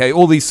 That's okay.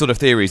 All these sort of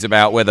theories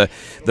about whether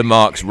the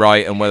mark's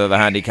right and whether the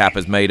handicap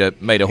has made a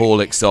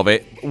Horlicks of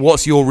it.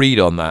 What's your read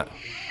on that?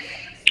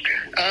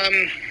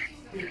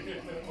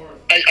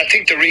 I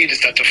think the read is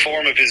that the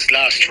form of his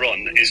last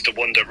run is the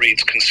one that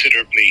reads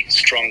considerably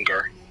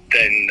stronger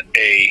than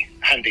a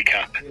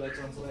handicap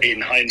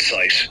in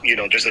hindsight.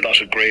 There's a lot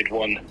of grade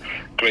 1,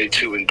 grade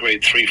 2 and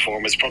grade 3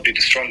 form. It's probably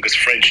the strongest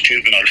French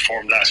juvenile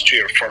form last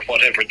year. For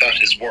whatever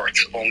that is worth,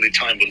 only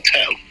time will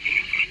tell.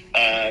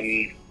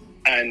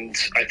 And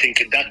I think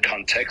in that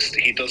context,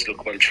 he does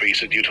look well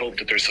treated. You'd hope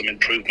that there's some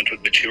improvement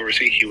with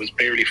maturity. He was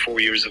barely 4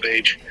 years of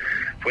age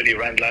when he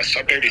ran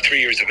barely 3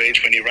 years of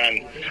age when he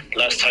ran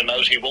last time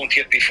out. He won't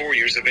yet be 4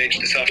 years of age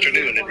this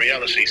afternoon in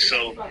reality.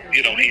 So,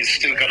 he's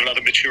still got a lot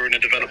of maturing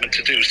and development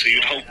to do. So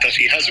you'd hope that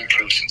he has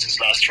improved since his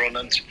last run.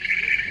 And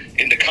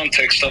in the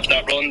context of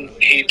that run,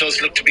 he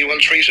does look to be well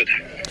treated.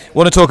 I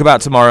want to talk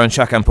about tomorrow and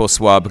Chacun Pour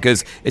Soi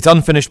because it's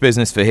unfinished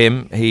business for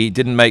him. He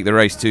didn't make the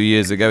race 2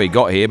 years ago. He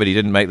got here, but he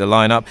didn't make the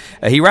lineup.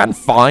 He ran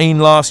fine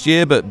last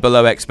year, but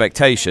below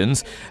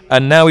expectations.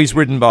 And now he's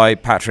ridden by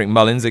Patrick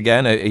Mullins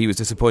again. He was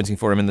disappointing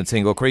for him in the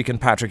Tingle Creek, and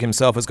Patrick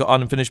himself has got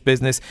unfinished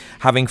business,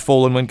 having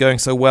fallen when going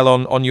so well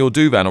on your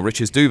Douvan, or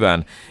Rich's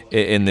Douvan,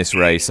 in this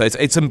race. So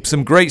it's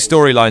some great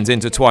storylines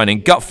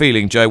intertwining. Gut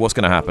feeling, Joe, what's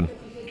going to happen?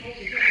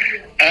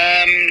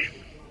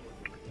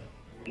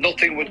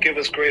 Nothing would give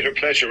us greater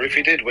pleasure if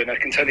he did win, I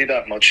can tell you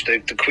that much.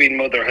 The Queen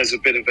Mother has a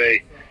bit of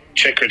a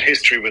checkered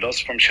history with us,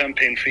 from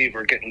Champagne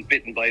Fever getting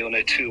bitten by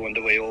Une 2 on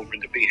the way over in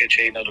the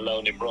BHA, not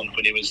allowing him run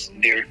when he was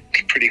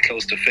pretty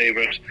close to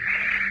favourite.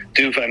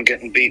 Duvan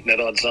getting beaten at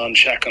odds on,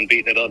 Shakon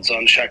beaten at odds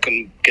on,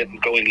 Shakon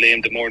going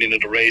lame the morning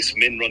of the race,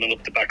 Min running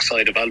up the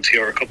backside of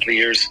Altior a couple of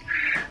years.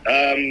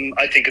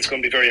 I think it's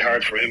going to be very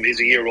hard for him. He's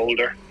a year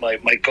older.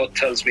 My gut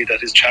tells me that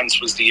his chance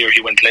was the year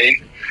he went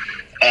lame.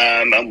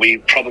 And we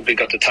probably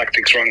got the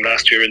tactics wrong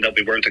last year in that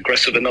we weren't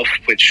aggressive enough,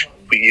 which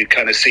you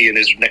kind of see in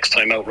his next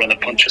time out run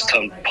at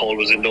Punchestown. Paul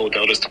was in no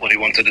doubt as to what he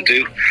wanted to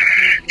do.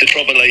 The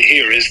trouble I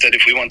hear is that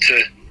if we want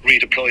to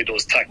redeploy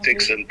those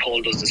tactics and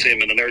Paul does the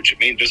same in an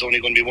urgent mean, there's only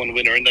going to be one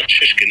winner, and that's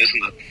Shishkin,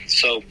 isn't it?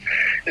 So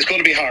it's going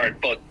to be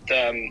hard, but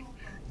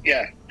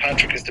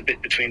Patrick is the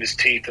bit between his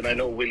teeth, and I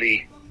know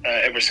Willie,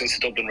 ever since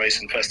the Dublin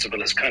Racing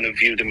Festival, has kind of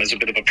viewed him as a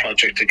bit of a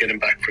project to get him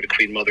back for the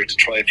Queen Mother to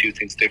try a few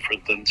things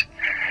different. And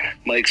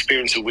my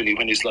experience with Willie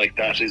when he's like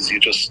that is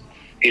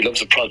he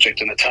loves a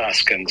project and a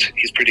task, and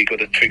he's pretty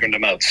good at figuring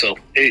them out. So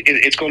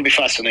it's going to be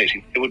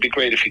fascinating. It would be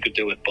great if he could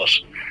do it, but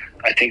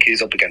I think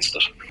he's up against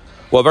it.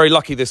 Well, very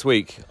lucky this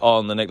week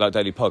on the Nick Luck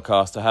Daily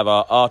podcast to have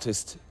our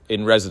artist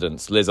in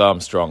residence, Liz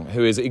Armstrong,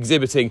 who is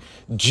exhibiting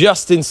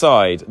just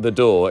inside the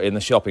door in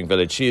the shopping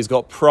village. She has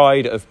got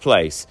pride of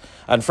place,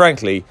 and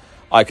frankly,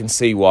 I can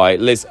see why.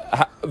 Liz,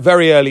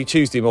 very early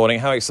Tuesday morning,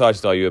 how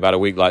excited are you about a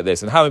week like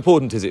this, and how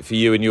important is it for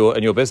you and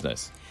your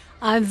business?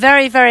 I'm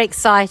very, very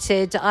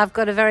excited. I've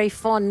got a very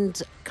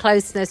fond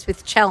closeness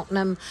with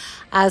Cheltenham,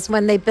 as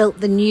when they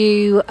built the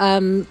new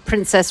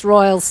Princess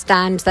Royal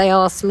stand, they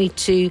asked me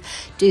to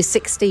do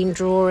 16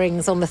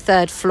 drawings on the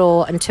 3rd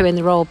floor and 2 in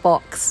the Royal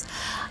Box.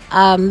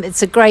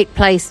 It's a great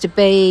place to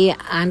be,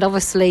 and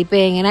obviously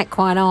being an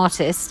equine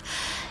artist,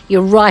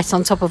 you're right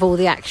on top of all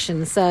the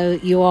action, so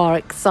you are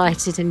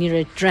excited and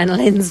your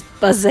adrenaline's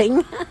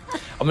buzzing.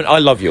 I mean, I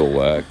love your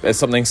work. There's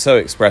something so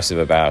expressive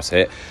about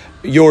it.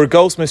 You're a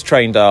Goldsmiths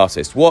trained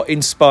artist. What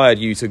inspired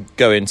you to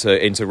go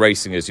into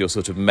racing as your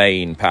sort of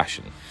main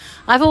passion?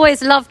 I've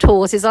always loved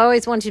horses. I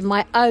always wanted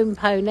my own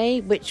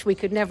pony, which we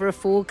could never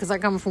afford because I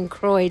come from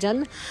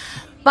Croydon.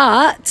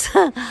 But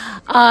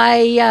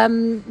I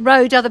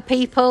rode other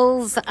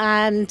people's,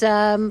 and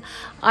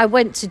I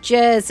went to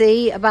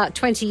Jersey about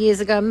 20 years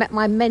ago and met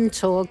my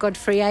mentor,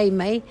 Godfrey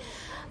Amy,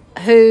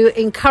 who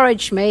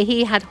encouraged me.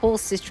 He had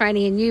horses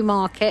training in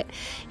Newmarket.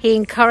 He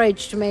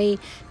encouraged me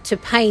to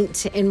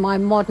paint in my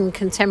modern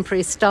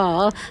contemporary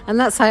style, and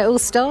that's how it all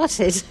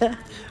started.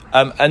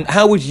 And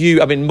how would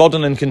you, I mean,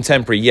 modern and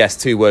contemporary, yes,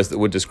 2 words that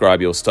would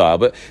describe your style,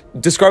 but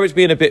describe it to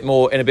be in a bit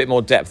more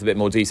depth, a bit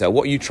more detail.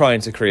 What are you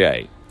trying to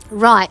create?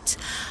 Right.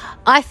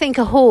 I think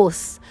a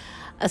horse,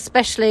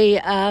 especially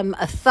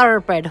a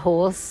thoroughbred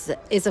horse,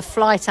 is a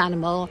flight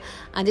animal,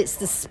 and it's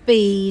the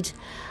speed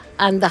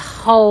and the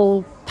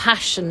whole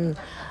passion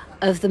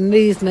of the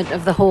movement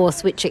of the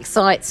horse which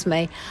excites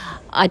me.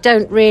 I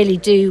don't really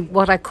do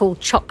what I call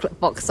chocolate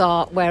box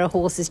art, where a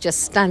horse is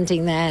just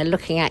standing there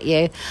looking at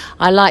you.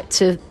 I like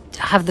to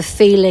have the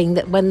feeling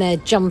that when they're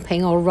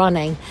jumping or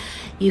running,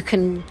 you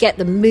can get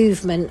the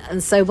movement,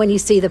 and so when you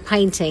see the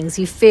paintings,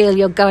 you feel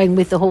you're going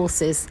with the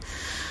horses.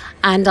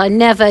 And I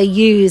never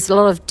use a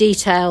lot of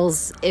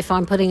details if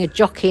I'm putting a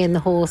jockey in the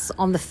horse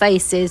on the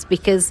faces,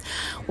 because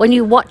when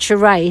you watch a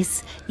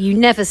race, you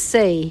never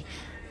see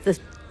the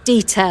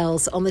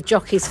details on the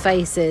jockeys'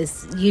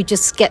 faces. You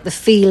just get the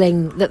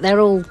feeling that they're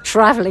all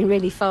travelling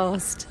really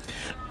fast.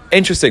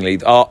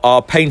 Interestingly,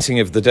 our painting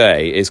of the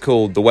day is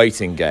called The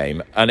Waiting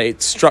Game, and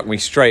it struck me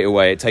straight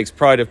away. It takes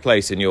pride of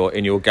place in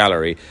your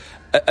gallery.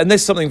 And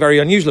there's something very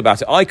unusual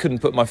about it. I couldn't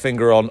put my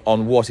finger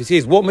on what it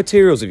is. What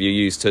materials have you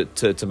used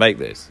to make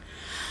this?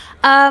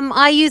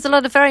 I use a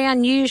lot of very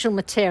unusual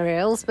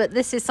materials, but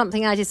this is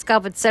something I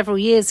discovered several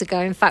years ago.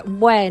 In fact,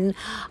 when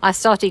I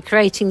started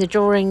creating the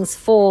drawings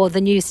for the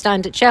new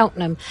stand at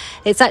Cheltenham,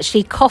 it's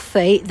actually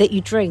coffee that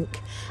you drink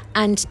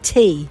and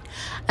tea.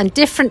 And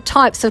different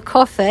types of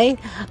coffee,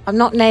 I'm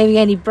not naming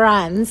any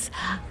brands,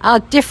 are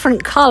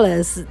different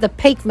colours. The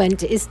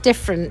pigment is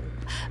different.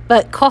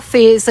 But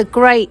coffee is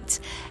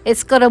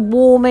it's got a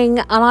warming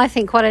and I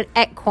think quite an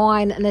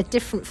equine and a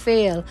different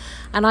feel.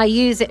 And I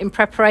use it in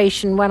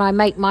preparation when I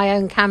make my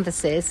own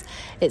canvases.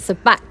 It's a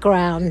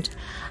background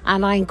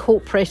and I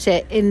incorporate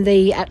it in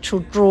the actual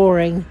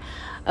drawing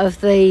of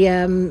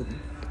the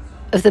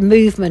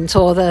movement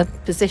or the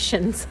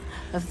positions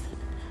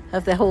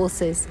of the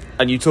horses.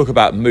 And you talk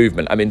about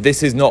movement. I mean,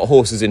 this is not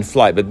horses in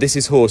flight, but this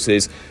is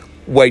horses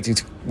waiting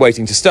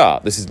to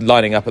start. This is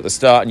lining up at the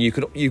start, and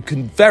you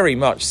can very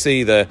much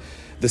see the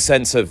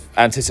sense of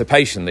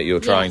anticipation that you're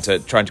trying to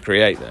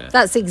create there.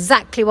 That's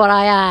exactly what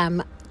I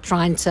am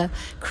trying to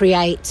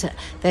create.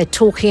 They're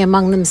talking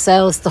among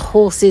themselves. The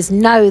horses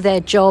know their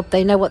job.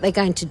 They know what they're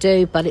going to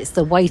do, but it's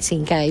the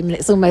waiting game. And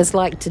it's almost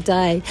like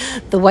today,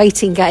 the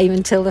waiting game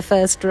until the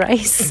first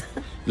race.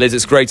 Liz,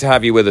 it's great to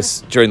have you with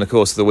us during the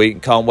course of the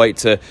week. Can't wait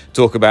to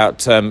talk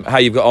about how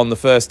you've got on the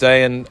first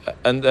day and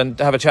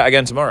have a chat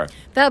again tomorrow.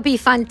 That would be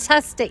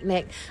fantastic,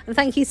 Nick. And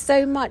thank you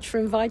so much for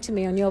inviting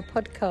me on your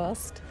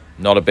podcast.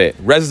 Not a bit.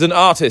 Resident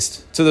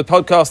artist to the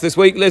podcast this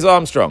week, Liz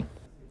Armstrong.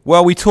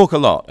 Well, we talk a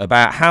lot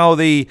about how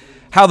the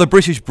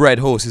British-bred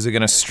horses are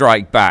going to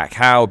strike back,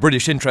 how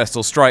British interest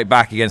will strike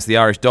back against the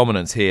Irish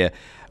dominance here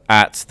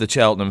at the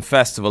Cheltenham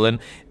Festival. And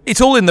it's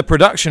all in the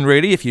production,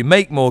 really. If you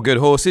make more good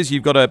horses,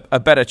 you've got a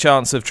better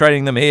chance of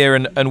training them here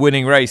and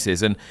winning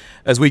races. And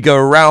as we go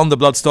around the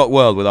bloodstock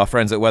world with our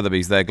friends at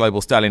Weatherby's, their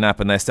Global Stallion app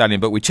and their Stallion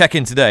book, we check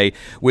in today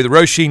with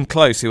Roisin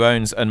Close, who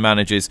owns and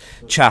manages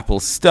Chapel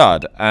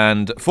Stud.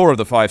 And 4 of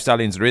the 5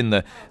 stallions are in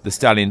the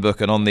Stallion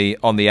book and on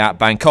the app: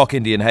 Bangkok,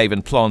 Indian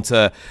Haven,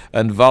 Planteur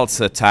and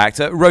Valser Tact.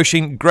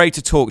 Roisin, great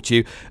to talk to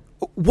you.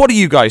 What are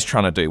you guys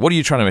trying to do? What are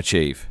you trying to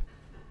achieve?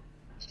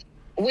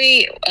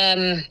 We're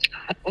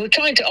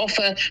trying to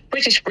offer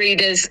British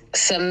breeders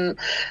some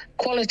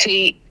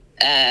quality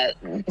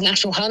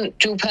national hunt,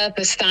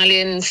 dual-purpose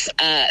stallions,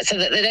 so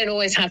that they don't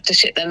always have to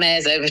ship their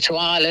mares over to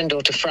Ireland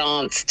or to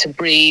France to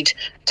breed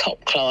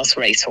top-class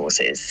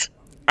racehorses.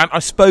 And I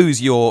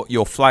suppose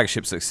your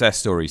flagship success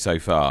story so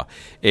far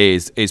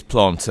is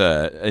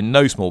Planteur, in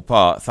no small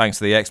part thanks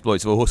to the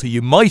exploits of a horse who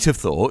you might have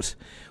thought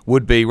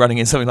would be running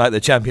in something like the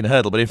Champion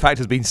Hurdle, but in fact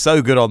has been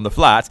so good on the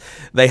flat,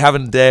 they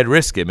haven't dared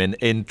risk him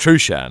in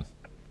Truchan.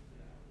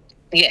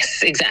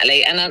 Yes,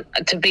 exactly. And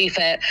to be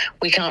fair,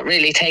 we can't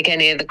really take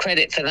any of the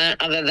credit for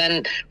that, other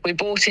than we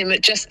bought him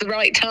at just the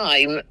right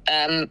time.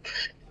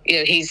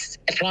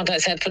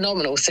 Planteur's had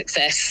phenomenal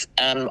success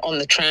on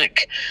the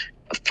track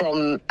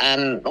from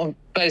on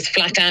both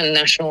flat and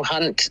national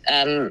hunt.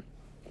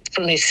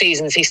 From his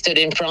seasons he stood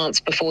in France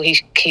before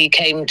he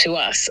came to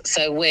us.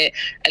 So we're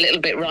a little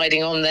bit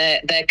riding on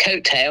their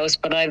coattails,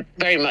 but I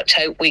very much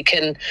hope we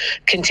can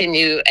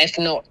continue, if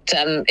not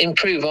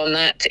improve on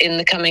that in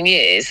the coming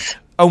years.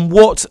 And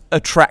what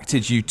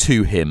attracted you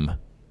to him?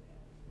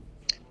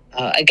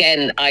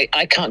 Again,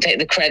 I can't take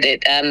the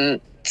credit.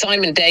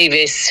 Simon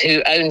Davis,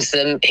 who owns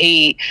them,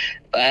 he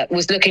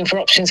was looking for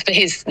options for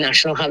his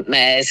national hunt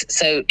mares.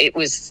 So it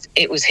was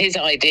his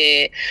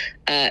idea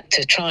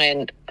to try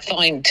and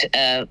find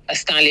a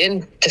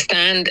stallion to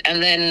stand,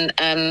 and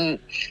then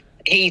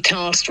he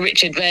tasked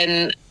Richard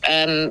Venn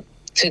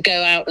to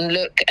go out and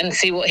look and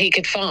see what he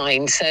could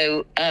find.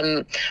 So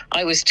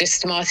I was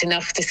just smart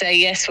enough to say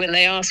yes when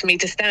they asked me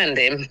to stand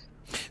him.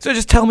 So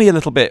just tell me a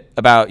little bit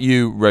about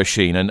you,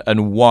 Roisin,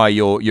 and why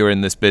you're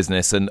in this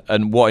business,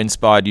 and what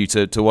inspired you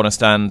to want to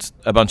stand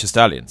a bunch of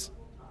stallions.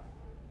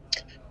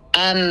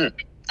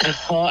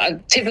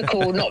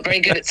 Typical, not very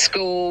good at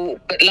school,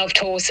 but loved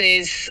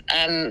horses.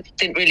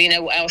 Didn't really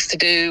know what else to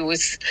do.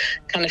 Was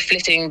kind of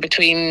flitting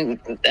between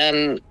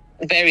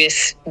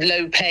various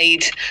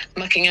low-paid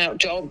mucking out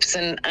jobs,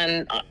 and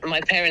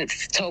my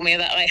parents told me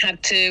that I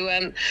had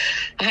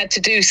to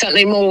do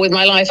something more with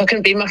my life. I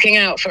couldn't be mucking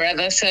out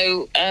forever.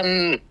 So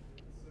I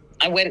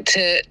went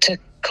to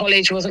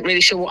college, wasn't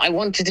really sure what I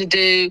wanted to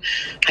do.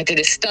 I did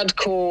a stud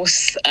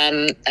course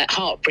at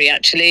Hartpury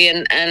actually,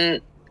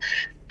 and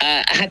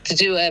I had to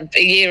do a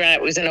year out.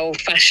 It was an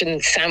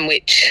old-fashioned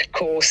sandwich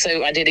course,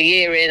 so I did a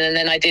year in and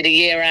then I did a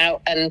year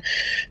out. And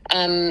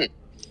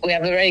we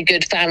have a very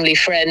good family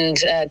friend,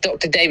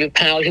 Dr. David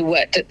Powell, who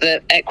worked at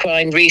the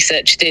Equine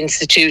Research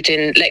Institute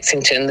in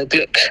Lexington, the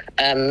Gluck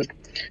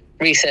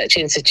Research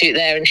Institute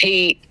there, and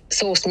he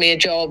sourced me a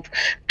job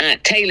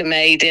at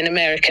TaylorMade in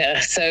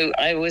America. So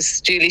I was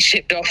duly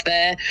shipped off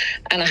there,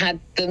 and I had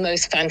the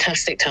most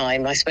fantastic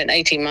time. I spent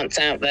 18 months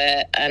out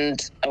there,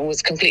 and I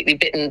was completely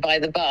bitten by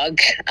the bug.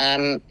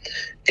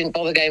 Didn't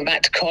bother going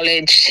back to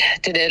college.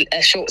 Did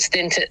a short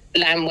stint at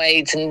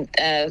Landwades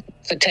and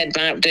for Ted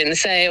Mount doing the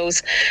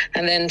sales,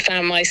 and then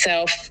found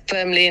myself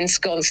firmly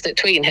ensconced at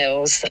Tween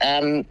Hills.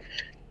 And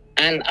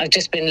I've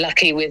just been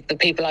lucky with the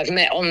people I've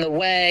met on the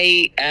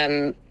way.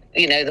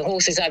 The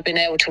horses I've been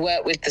able to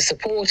work with, the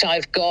support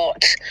I've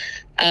got,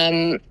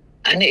 and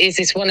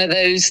it's one of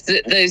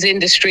those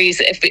industries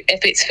that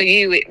if it's for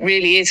you, it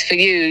really is for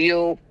you.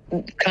 You're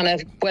kind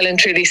of well and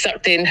truly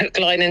sucked in, hook,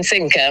 line and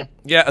sinker.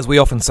 Yeah, as we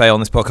often say on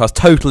this podcast,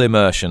 total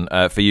immersion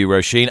for you,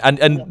 Roisin.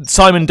 And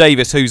Simon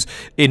Davis, who's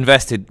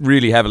invested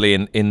really heavily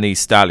in these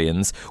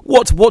stallions,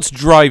 what's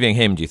driving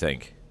him, do you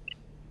think?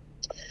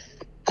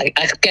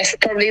 I guess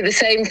probably the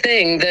same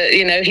thing,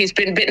 that he's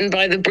been bitten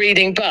by the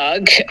breeding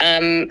bug,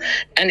 and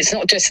it's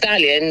not just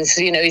stallions.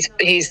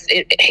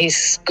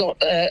 He's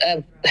got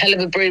a hell of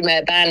a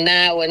broodmare band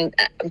now, and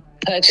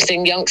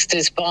purchasing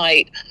youngsters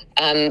by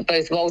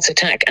both Valser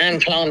Tact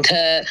and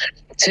Planteur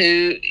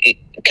to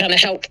kind of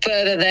help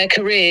further their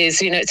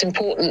careers. It's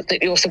important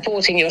that you're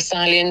supporting your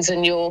stallions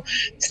and you're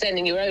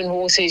sending your own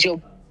horses.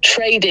 You're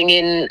trading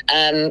in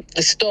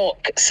the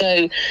stock,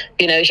 so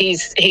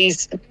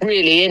he's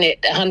really in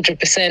it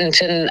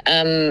 100%,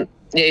 and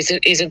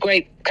he's a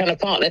great kind of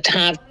partner to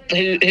have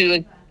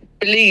who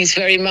believes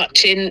very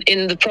much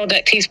in the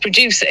product he's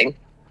producing.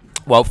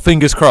 Well,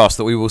 fingers crossed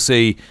that we will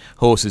see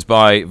horses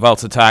by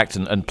Valser Tact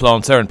and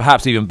Planteur, and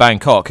perhaps even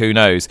Bangkok, who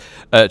knows,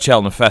 at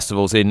Cheltenham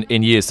festivals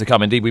in years to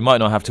come. Indeed, we might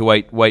not have to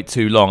wait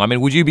too long. I mean,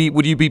 would you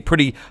be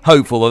pretty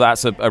hopeful that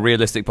that's a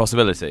realistic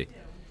possibility?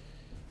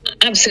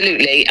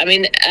 Absolutely. I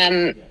mean,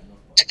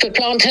 for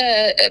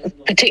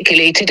Planteur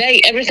particularly,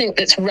 today everything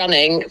that's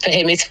running for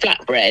him is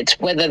flatbred,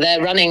 whether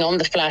they're running on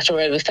the flat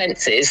or over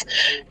fences.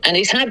 And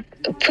he's had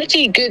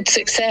pretty good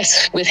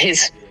success with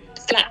his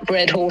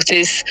flatbred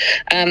horses.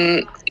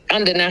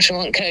 under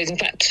National Hunt Codes. In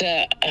fact,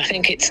 I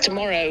think it's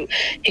tomorrow.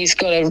 He's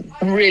got a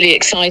really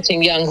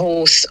exciting young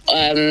horse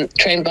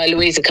trained by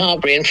Louisa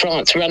Carberry in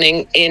France,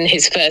 running in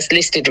his first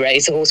listed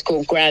race, a horse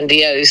called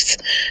Grandiose,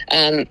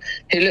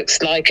 who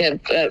looks like a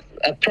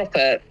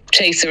proper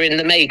chaser in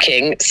the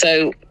making.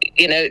 So,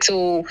 it's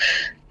all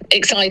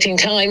exciting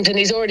times, and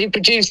he's already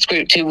produced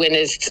Group 2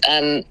 winners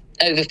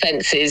over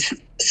fences.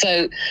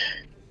 So,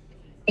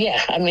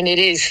 yeah, I mean, it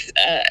is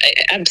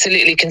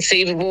absolutely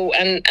conceivable.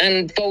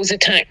 And Bowles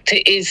Attacked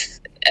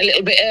is a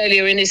little bit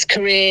earlier in his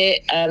career.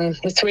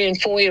 With 3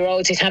 and 4 year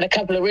olds, he's had a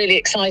couple of really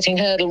exciting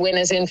hurdle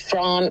winners in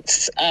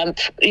France.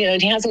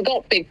 He hasn't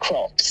got big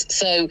crops.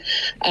 So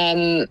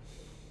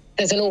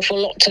there's an awful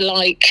lot to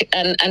like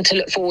and to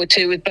look forward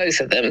to with both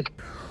of them.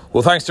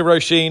 Well, thanks to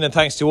Roisin and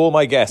thanks to all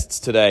my guests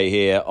today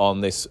here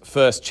on this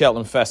first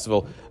Cheltenham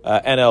Festival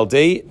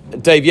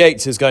NLD. Dave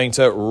Yates is going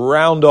to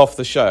round off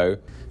the show.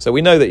 So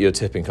we know that you're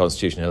tipping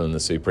Constitution Hill in the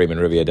Supreme and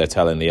Riviere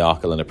d'Etel in the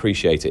Arkle and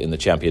Appreciate It in the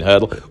Champion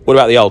Hurdle. What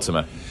about the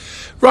Ultima?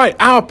 Right,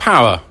 Our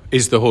Power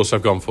is the horse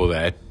I've gone for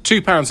there.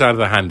 £2 out of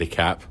the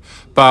handicap,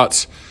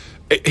 but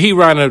he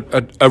ran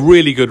a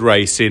really good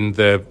race in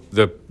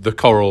the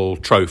Coral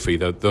Trophy,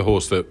 the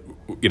horse that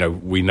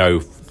we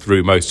know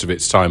through most of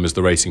its time as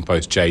the Racing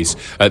Post Chase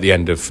at the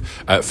end of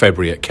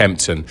February at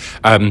Kempton.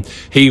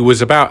 He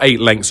was about 8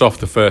 lengths off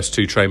the first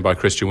 2 trained by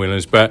Christian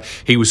Williams, but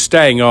he was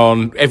staying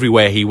on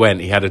everywhere he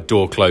went. He had a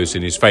door closed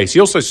in his face. He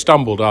also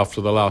stumbled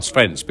after the last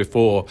fence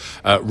before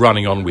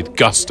running on with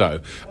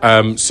gusto.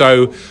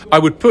 So I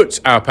would put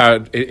Our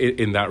Power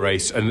in that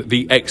race, and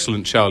the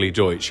excellent Charlie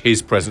Deutsch,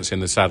 his presence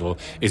in the saddle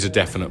is a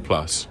definite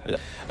plus.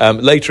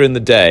 Later in the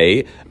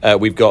day,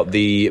 we've got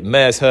the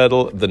Mares'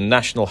 Hurdle, the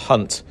National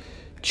Hunt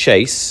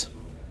Chase.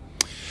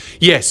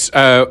 Yes,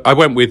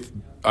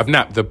 I've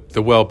napped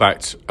the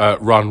well-backed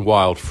Run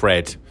Wild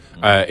Fred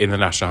in the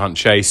National Hunt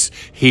Chase.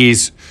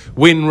 His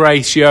win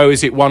ratio,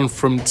 is it 1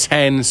 from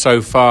 10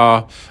 so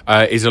far,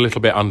 is a little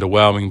bit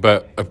underwhelming,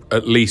 but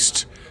at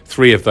least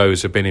 3 of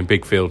those have been in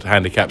big field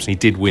handicaps, and he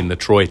did win the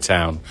Troy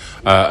Town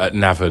at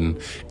Navan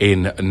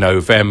in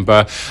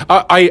November.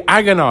 I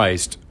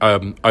agonised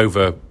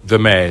over the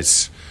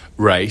Mares'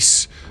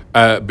 race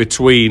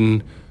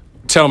between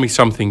Tell Me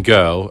Something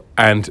Girl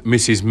and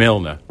Mrs.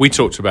 Milner. We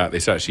talked about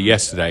this actually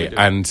yesterday,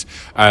 and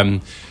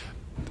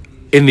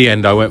in the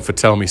end I went for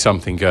Tell Me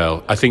Something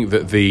Girl. I think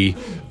that the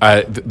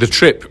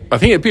trip, I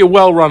think it'd be a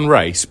well-run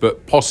race,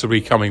 but possibly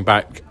coming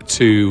back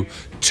to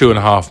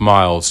 2.5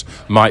 miles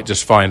might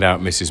just find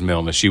out Mrs.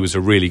 Milner. She was a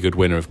really good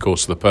winner, of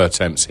course, of the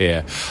Pertemps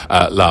here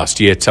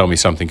last year. Tell Me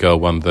Something Girl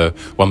won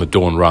the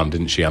Dawn Run,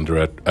 didn't she,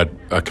 under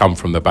a come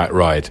from the back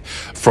ride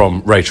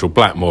from Rachel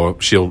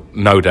Blackmore. She'll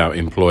no doubt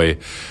employ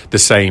the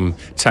same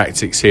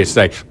tactics here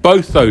today.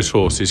 Both those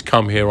horses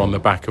come here on the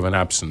back of an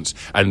absence,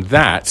 and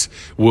that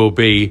will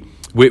be...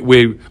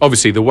 We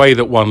obviously, the way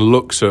that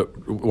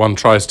one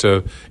tries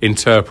to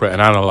interpret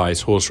and analyse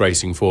horse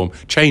racing form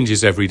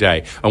changes every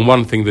day. And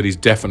one thing that is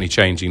definitely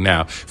changing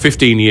now,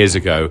 15 years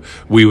ago,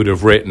 we would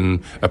have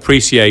written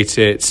Appreciate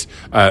It,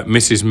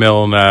 Mrs.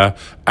 Milner,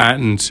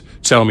 and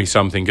Tell Me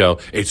Something Girl.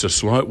 It's a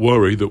slight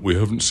worry that we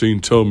haven't seen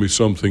Tell Me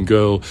Something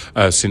Girl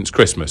since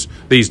Christmas.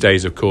 These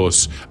days, of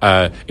course,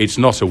 it's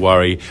not a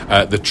worry.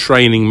 The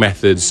training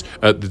methods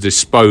at the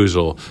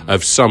disposal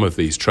of some of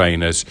these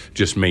trainers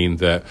just mean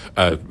that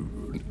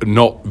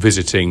not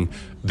visiting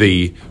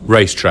the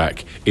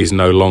racetrack is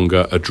no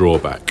longer a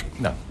drawback.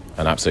 No,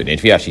 and absolutely. And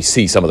if you actually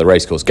see some of the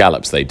racecourse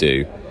gallops they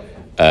do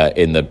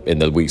in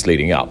the weeks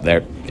leading up,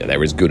 they're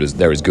as good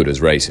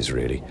as races,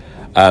 really.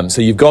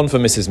 So you've gone for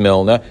Mrs.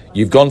 Milner,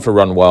 you've gone for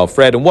Run Wild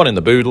Fred, and one in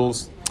the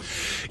Boodles.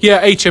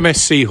 Yeah, HMS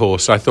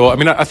Seahorse, I thought. I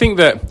mean, I think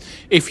that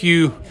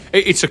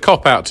it's a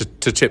cop-out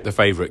to tip the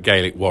favourite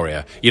Gaelic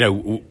Warrior.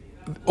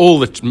 All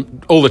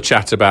the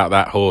chat about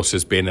that horse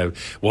has been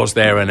was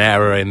there an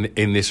error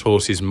in this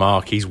horse's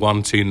mark? He's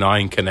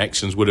 129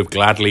 connections, would have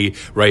gladly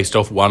raced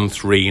off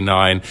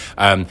 139.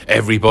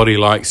 Everybody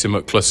likes him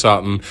at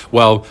Closutton.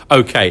 Well,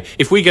 okay,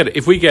 if we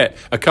get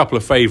a couple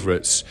of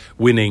favourites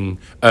winning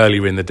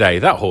earlier in the day,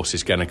 that horse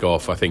is going to go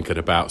off, I think, at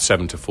about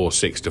 7-4,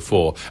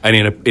 6-4.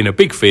 And in a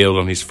big field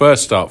on his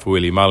first start for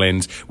Willie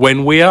Mullins,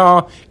 when we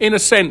are in a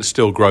sense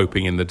still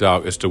groping in the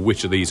dark as to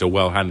which of these are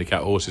well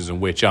handicapped horses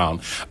and which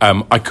aren't,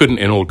 I couldn't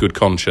in all good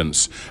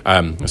conscience,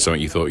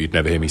 something you thought you'd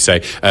never hear me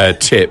say,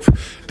 tip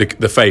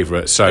the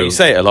favourite. So you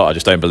say it a lot, I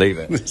just don't believe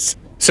it.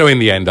 So in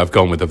the end, I've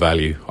gone with the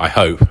value, I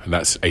hope, and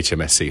that's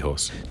HMS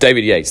Seahorse.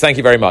 David Yates, thank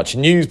you very much.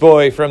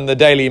 Newsboy from the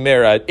Daily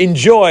Mirror.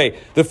 Enjoy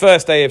the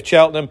first day of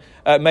Cheltenham.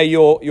 May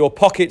your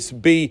pockets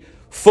be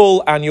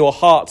full and your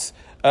hearts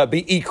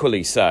be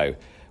equally so.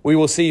 We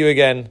will see you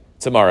again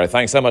tomorrow.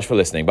 Thanks so much for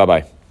listening.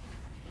 Bye-bye.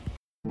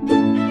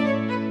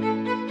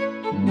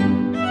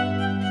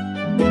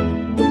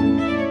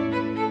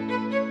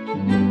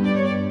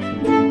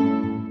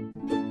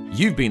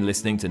 You've been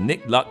listening to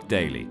Nick Luck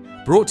Daily,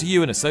 brought to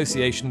you in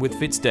association with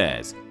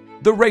FitzDares,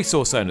 the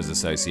Racehorse Owners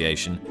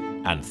Association,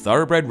 and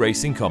Thoroughbred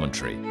Racing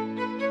Commentary.